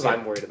That's what it.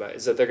 I'm worried about.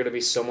 Is that they're going to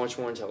be so much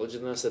more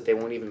intelligent than us that they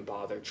won't even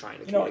bother trying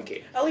to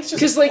communicate. At least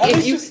Because like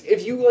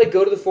if you like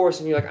go to the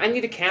forest and you're like, I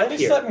need a At camp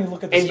least here, let me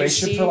look at the and you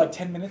spaceship see- for like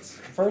 10 minutes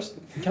first.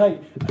 Can I?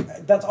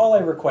 That's all I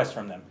request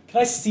from them.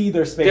 Can I see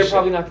their spaceship? they're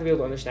probably not going to be able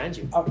to understand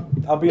you.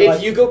 I'll be If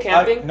like, you go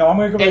camping, no, I'm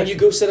gonna go. and you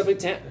go set up a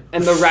tent,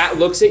 and the rat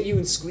looks at you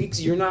and squeaks,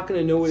 you're not going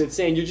to know what it's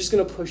saying. You're just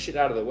going to push it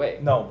out of the way.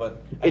 No,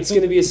 but It's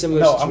going to be a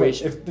similar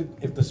situation.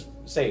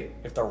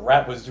 If the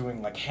rat was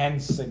doing like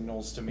hand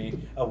signals to me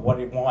of what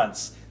it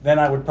wants, then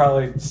I would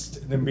probably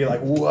then be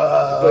like,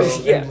 whoa,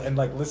 But, yeah. and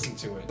like listen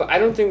to it. But I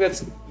don't think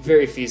that's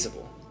very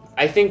feasible.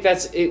 I think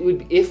it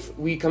would if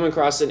we come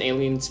across an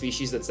alien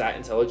species that's that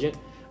intelligent.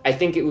 I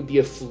think it would be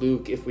a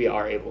fluke if we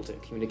are able to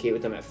communicate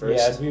with them at first.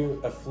 Yeah, it'd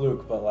be a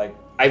fluke, but like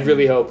I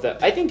really hope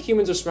that. I think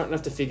humans are smart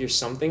enough to figure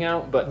something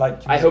out, but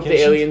like I hope the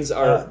communications- aliens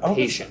are I hope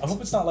patient. I hope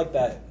it's not like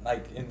that,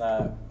 like in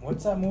the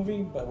what's that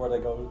movie? But where they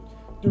go,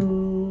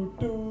 do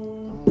do.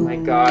 Oh my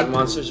God,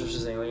 Monsters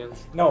vs.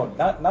 Aliens. No,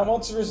 not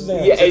Monsters vs.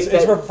 Aliens. Yeah, it's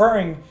that-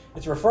 referring.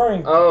 It's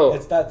referring. Oh.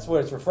 That's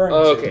what it's referring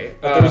Oh, to. okay.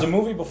 But there was a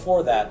movie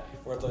before that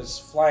where there's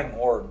flying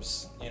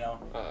orbs.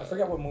 I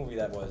forget what movie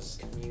that was.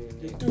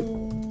 Community.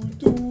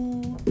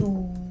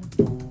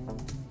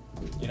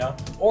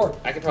 Or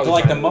I could probably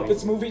like the find the movie.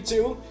 Muppets movie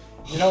too.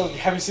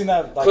 Have you seen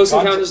that? Like, Close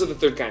Godzilla- Encounters of the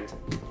Third Kind,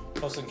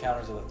 Close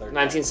Encounters of the Third.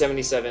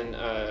 1977,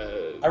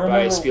 I by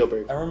remember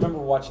Spielberg. I remember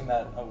watching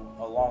that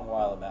a long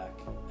while back,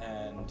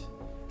 and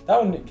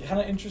that one kind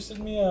of interested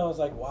me. I was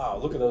like, wow,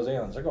 look at those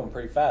aliens. They're going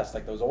pretty fast.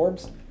 Like those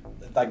orbs,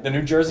 like the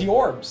New Jersey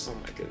orbs. Oh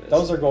my goodness.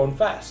 Those are going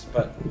fast.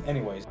 But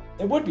anyways,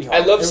 it would be I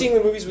hard. love seeing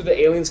the movies where the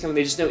aliens come and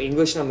they just know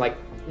English, and I'm like,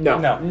 no,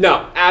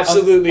 No.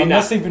 absolutely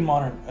unless not. they've been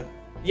modern.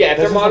 Yeah, if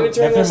they're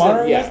monitoring us,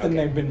 then yeah, then okay.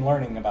 they've been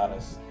learning about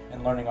us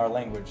and learning our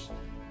language.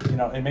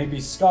 It may be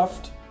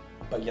scuffed,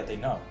 but yet they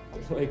know.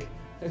 Like,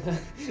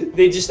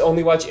 They just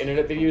only watch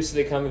internet videos, so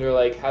they come and they're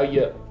like, "How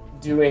you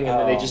doing?" And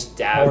then they just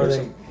dab or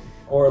something.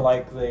 Or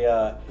like they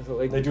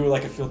Like- do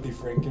like a Filthy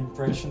Frank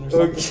impression or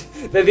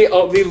something. That they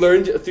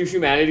learned through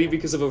humanity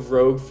because of a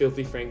rogue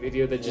Filthy Frank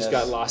video that just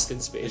Yes. got lost in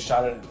They space.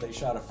 shot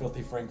a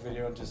Filthy Frank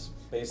video and just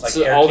based like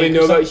So hair all they cake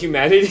know or about something.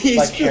 humanity is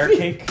like hair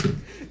cake,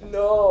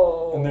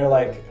 No. and they're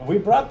like, "We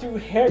brought you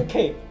hair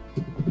cake,"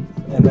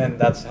 and then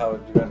that's how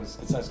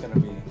it's gonna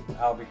be.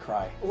 I'll be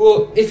cry.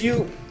 Well,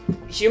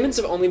 humans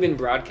have only been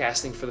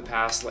broadcasting for the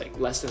past like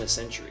less than a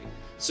century.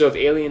 So if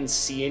aliens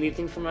see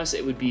anything from us,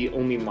 it would be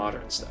only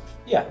modern stuff.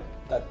 Yeah,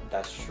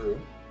 that's true.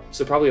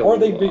 So probably Or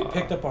they'd be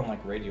picked up on like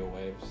radio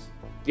waves.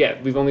 Yeah,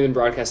 we've only been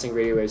broadcasting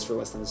radio waves for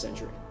less than a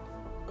century,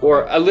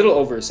 or a little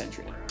over a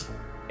century now.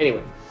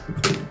 Anyway,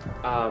 is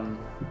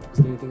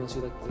there anything else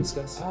you'd like to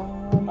discuss?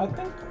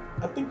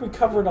 I think we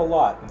covered a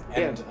lot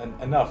and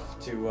enough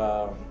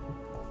to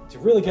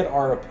really get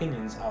our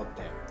opinions out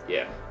there.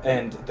 Yeah.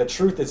 And the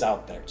truth is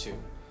out there too,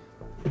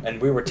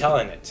 and we were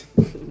telling it.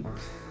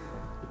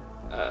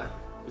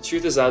 The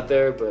truth is out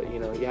there, but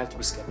you have to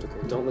be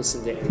skeptical. Don't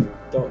listen to anyone.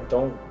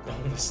 Don't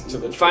listen to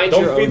the Find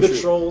Don't your feed own the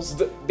truth.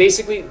 trolls.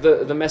 Basically,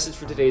 the message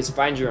for today is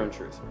find your own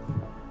truth,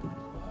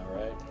 All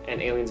right.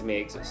 and aliens may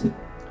exist.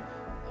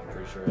 I'm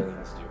pretty sure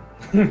aliens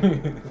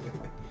do.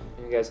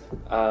 Hey guys,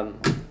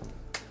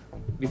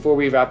 before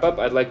we wrap up,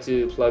 I'd like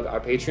to plug our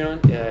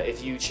Patreon.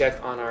 If you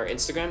check on our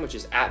Instagram, which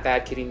is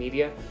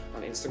 @BadKittyMedia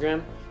on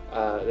Instagram,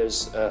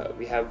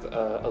 we have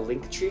a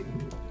link tree.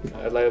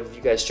 I'd love if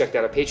you guys checked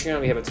out our Patreon.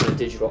 We have a ton of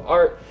digital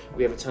art.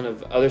 We have a ton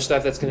of other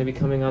stuff that's going to be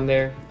coming on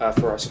there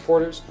for our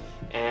supporters.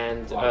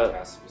 And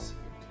Podcast specific.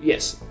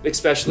 yes,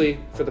 especially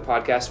for the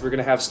podcast, we're going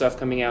to have stuff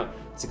coming out.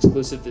 It's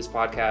exclusive to this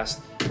podcast.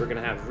 We're going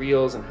to have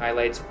reels and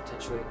highlights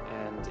potentially.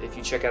 And if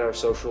you check out our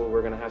social,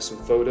 we're going to have some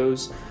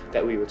photos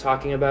that we were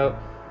talking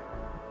about.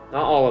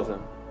 Not all of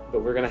them,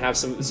 but we're going to have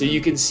some, so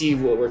you can see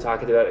what we're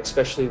talking about,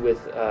 especially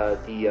with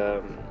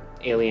the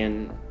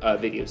alien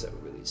videos that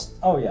were released.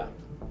 Oh yeah.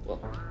 Well,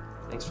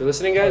 thanks for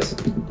listening, guys.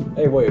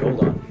 Hey, wait,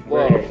 hold on.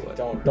 Whoa.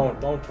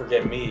 Don't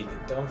forget me.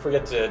 Don't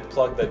forget to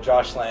plug the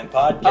Joshland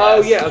podcast.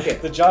 Oh, yeah, okay.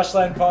 The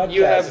Joshland podcast.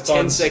 You have It's 10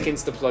 on-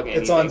 seconds to plug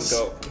anything. It's on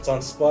Go. it's on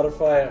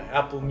Spotify,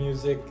 Apple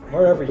Music,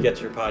 wherever you get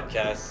your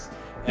podcasts,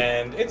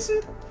 and it's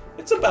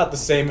about the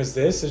same as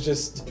this.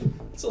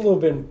 It's a little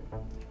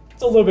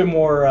bit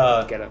more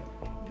Get up.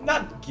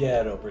 not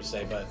ghetto per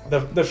se,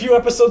 but the few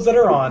episodes that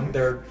are on,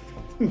 they're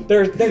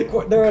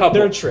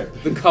a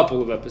trip. The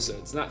couple of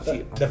episodes, not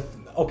few.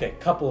 Okay,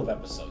 couple of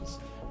episodes,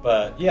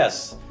 but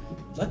yes,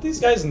 let these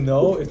guys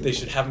know if they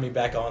should have me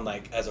back on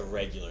like as a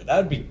regular. That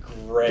would be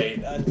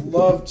great. I'd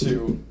love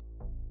to.